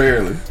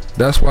 Apparently.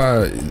 That's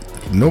why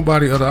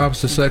nobody of the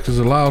opposite sex is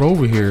allowed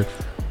over here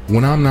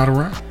when I'm not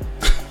around.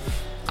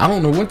 I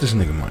don't know what this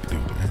nigga might do,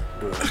 man.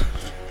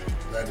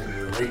 That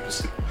nigga a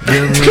rapist. You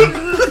know what I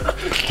mean?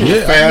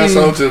 Yeah, Pass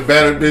on to a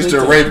battered bitch to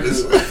a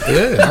rapist.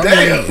 Yeah,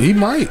 Damn. He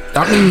might.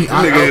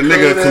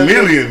 Nigga, a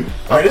chameleon.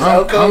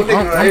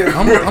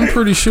 I'm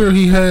pretty sure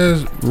he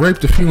has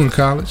raped a few in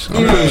college.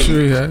 I'm pretty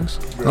sure he has.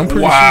 I'm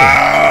pretty sure.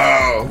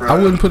 I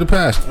wouldn't put it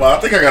past him. Well, I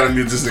think I gotta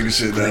mute this nigga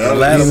shit now.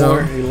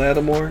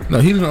 Lattimore. No,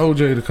 he didn't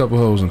OJ'd a couple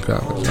hoes in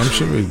college. I'm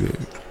sure he did.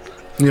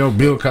 You know,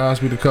 Bill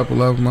Cosby, a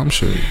couple of them, I'm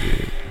sure he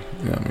did.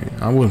 You know what I mean?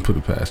 I wouldn't put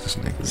it past this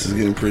nigga. This is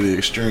getting pretty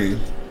extreme.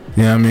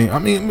 Yeah, I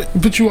mean,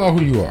 but you are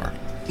who you are.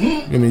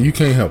 I mean, you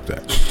can't help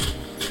that.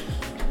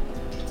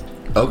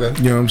 Okay.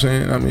 You know what I'm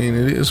saying? I mean,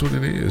 it is what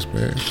it is,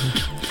 man.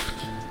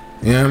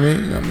 You know what I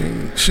mean? I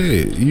mean,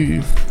 shit.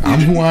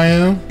 I'm who I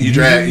am. You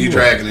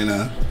dragging it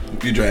now.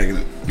 You dragging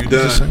it. You done?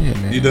 Just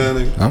saying, man. You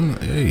done?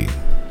 Hey.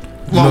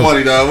 My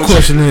money, dog.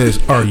 Question is,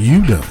 are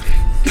you done?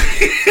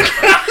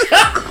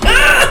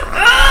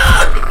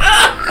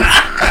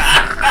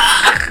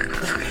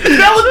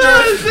 That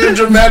was the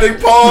dramatic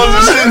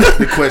pause and shit.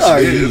 The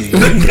question is.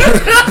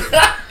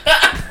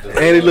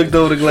 And he looked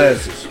over the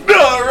glasses. No,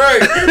 right.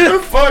 Get the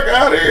fuck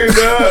out of here,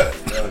 dog.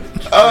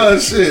 Oh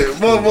shit.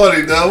 More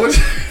money, dog.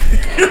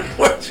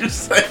 What you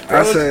say,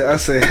 bro? I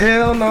say,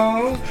 hell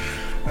no.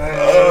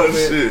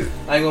 Shit.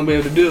 I ain't gonna be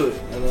able to do it.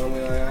 You know what I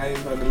mean? I ain't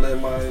about to let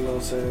my, you know what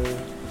I'm saying,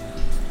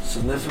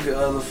 significant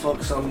other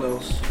fuck something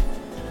else.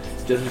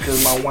 Just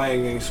because my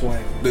wang ain't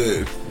swinging. Dude.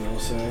 You know what I'm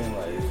saying?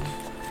 Like,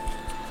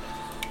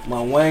 my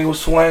wang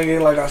was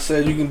swinging. Like I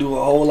said, you can do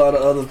a whole lot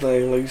of other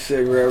things. Like you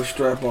said, grab a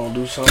strap on,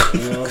 do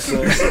something. You know what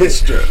I'm saying?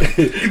 Strap.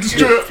 Get the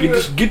strap.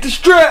 Get the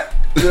strap.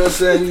 You know what I'm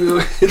saying? You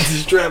get the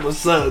strap or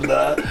something,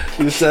 dog.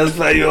 You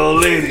satisfy your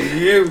old lady. You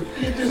hear me?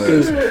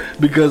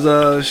 Because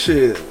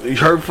shit, you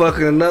hurt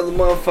fucking another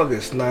motherfucker.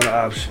 It's not an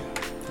option.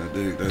 I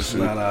dig that It's shit.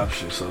 not an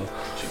option. So,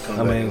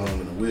 Come back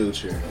home in a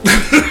wheelchair.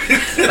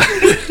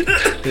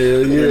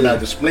 hell yeah. Not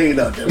the spleen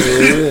out there.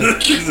 Yeah.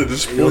 He's a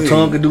display. Your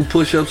tongue can do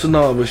push-ups and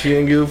all, but she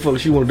ain't give a fuck.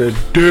 She wanted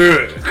that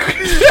dick.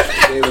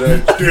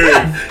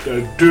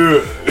 That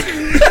dick.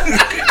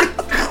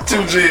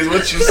 2 G's.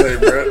 What you say,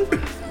 bro?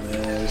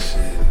 Man,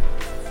 shit.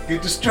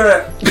 Get the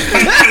strap.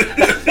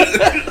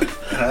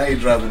 I ain't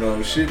dropping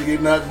on shit to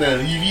get knocked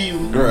down. You.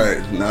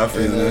 Right. Nah, I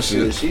feel that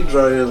shit. She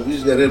dry up. We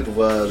just got to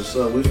improvise or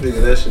something. We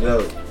figured that shit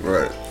out.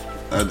 Right.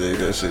 I dig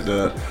that shit,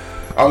 dog.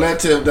 On that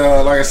tip,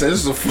 dog, like I said,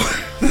 this is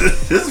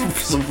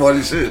some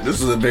funny shit. This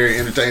was a very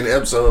entertaining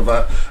episode, if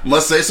I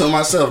must say so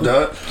myself,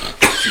 dog.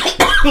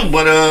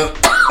 But on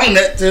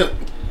that tip,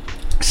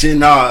 shit,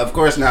 nah, of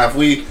course not.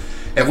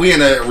 If we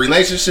in a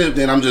relationship,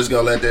 then I'm just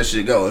gonna let that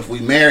shit go. If we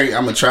married,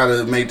 I'm gonna try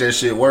to make that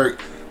shit work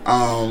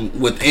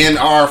within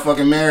our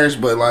fucking marriage.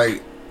 But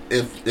like,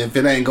 if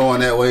it ain't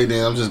going that way,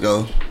 then I'm just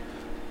go.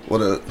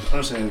 What up?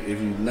 I'm saying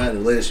if you're not in a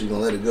relationship, you're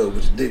gonna let it go,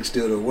 but your dick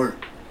still don't work.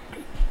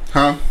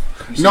 Huh?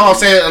 No, I'm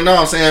saying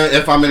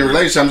if I'm in a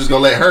relationship, I'm just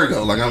gonna let her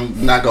go. Like,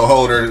 I'm not gonna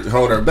hold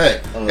her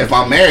back. If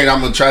I'm married, I'm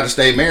gonna try to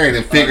stay married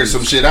and figure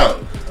some shit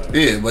out.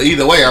 Yeah, but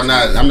either way, I'm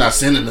not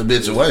sending the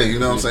bitch away. You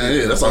know what I'm saying?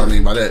 Yeah, that's all I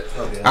mean by that.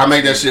 Okay. I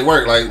make that shit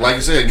work. Like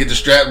you said, get the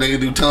strap, nigga,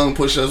 do tongue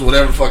push-ups,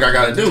 whatever the fuck I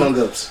gotta do. Tongue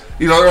ups.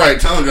 You know, right?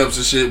 Tongue ups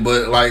and shit.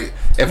 But like,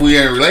 if we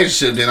in a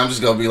relationship, then I'm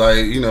just gonna be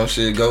like, you know,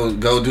 shit, go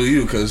do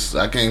you, cause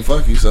I can't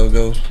fuck you, so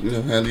go, you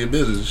know, handle your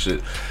business and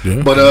shit.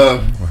 Yeah. But I'll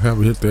have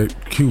you hit that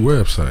Q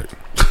website.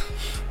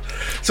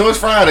 So it's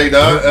Friday,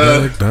 dog.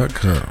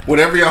 Bag.com.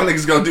 Whatever y'all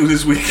niggas gonna do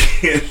this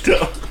weekend,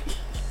 dog.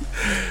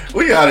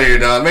 We out here,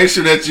 dog. Make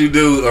sure that you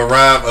do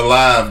arrive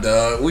alive,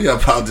 dog. We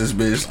up out this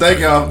bitch.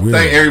 Thank y'all.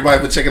 Thank everybody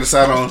for checking us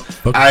out on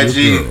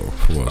IG,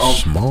 for a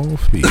small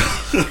fee.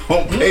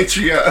 on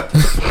Patreon,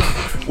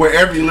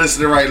 wherever you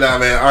listening right now,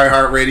 man.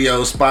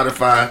 iHeartRadio,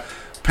 Spotify,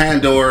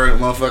 Pandora,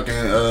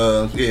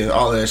 motherfucking, yeah,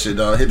 all that shit,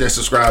 dog. Hit that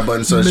subscribe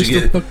button so that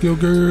you get fuck your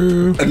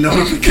girl. a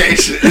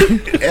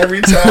notification every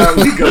time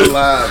we go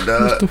live,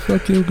 dog. Mr.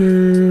 Fuck your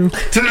girl.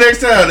 Till the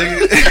next time,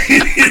 nigga.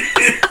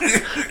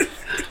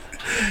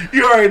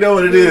 You already know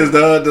what it is,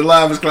 dog. The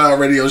Livest Cloud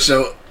Radio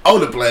Show on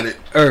the planet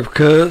Earth,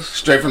 cuz.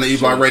 straight from the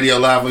E-Block Radio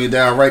live on you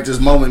down right this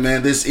moment,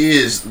 man. This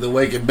is the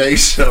Wake and Bake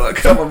Show. I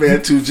come up,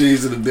 man, 2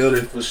 G's in the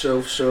building. For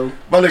sure, for sure.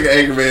 My nigga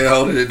Anchorman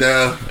holding it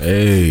down.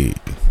 Hey.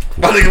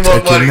 My nigga Check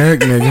Monk your Money. neck,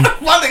 nigga.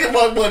 My nigga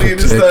Monk Money in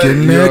this Check your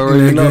thing. neck,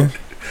 already know. nigga.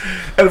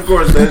 And of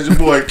course, man, it's your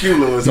boy Q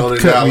Lewis holding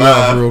it Cut down me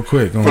off live. real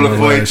quick on From the that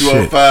Void last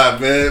shit.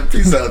 205, man.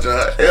 Peace out,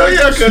 y'all. Hell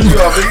yeah, I cut you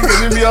off, nigga,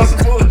 because you be on some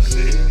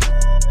bullshit.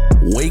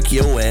 Wake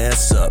your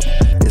ass up.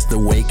 It's the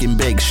Wake and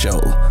Bake Show,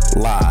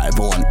 live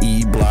on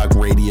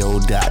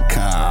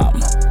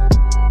eblockradio.com.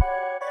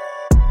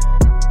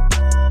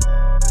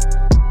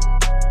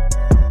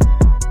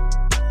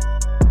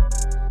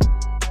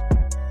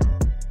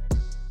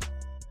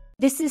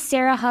 This is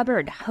Sarah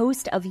Hubbard,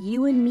 host of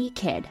You and Me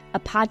Kid, a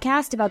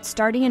podcast about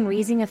starting and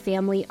raising a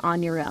family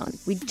on your own.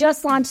 We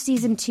just launched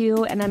season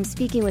 2, and I'm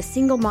speaking with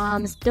single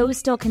moms, those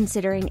still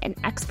considering, and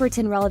experts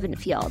in relevant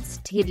fields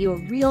to give you a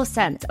real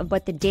sense of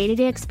what the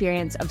day-to-day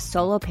experience of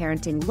solo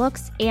parenting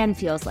looks and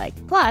feels like.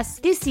 Plus,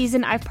 this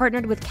season, I've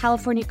partnered with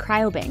California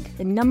Cryobank,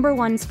 the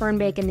 #1 sperm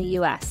bank in the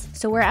U.S.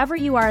 So wherever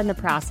you are in the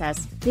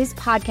process, this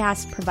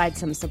podcast provides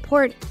some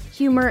support,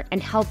 humor,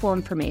 and helpful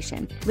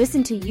information.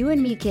 Listen to You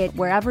and Me Kid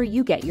wherever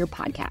you get your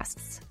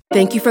podcasts.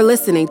 Thank you for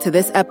listening to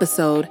this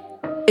episode.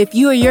 If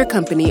you or your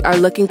company are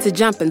looking to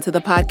jump into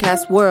the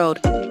podcast world,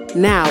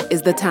 now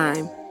is the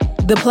time.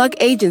 The Plug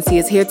Agency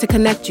is here to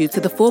connect you to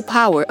the full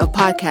power of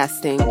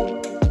podcasting.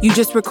 You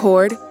just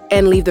record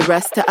and leave the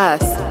rest to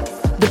us.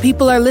 The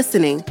people are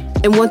listening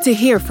and want to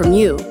hear from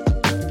you.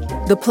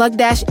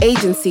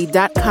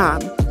 theplug-agency.com.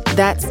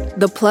 That's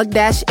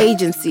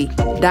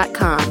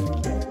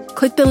theplug-agency.com.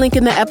 Click the link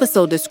in the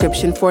episode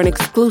description for an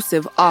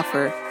exclusive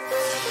offer.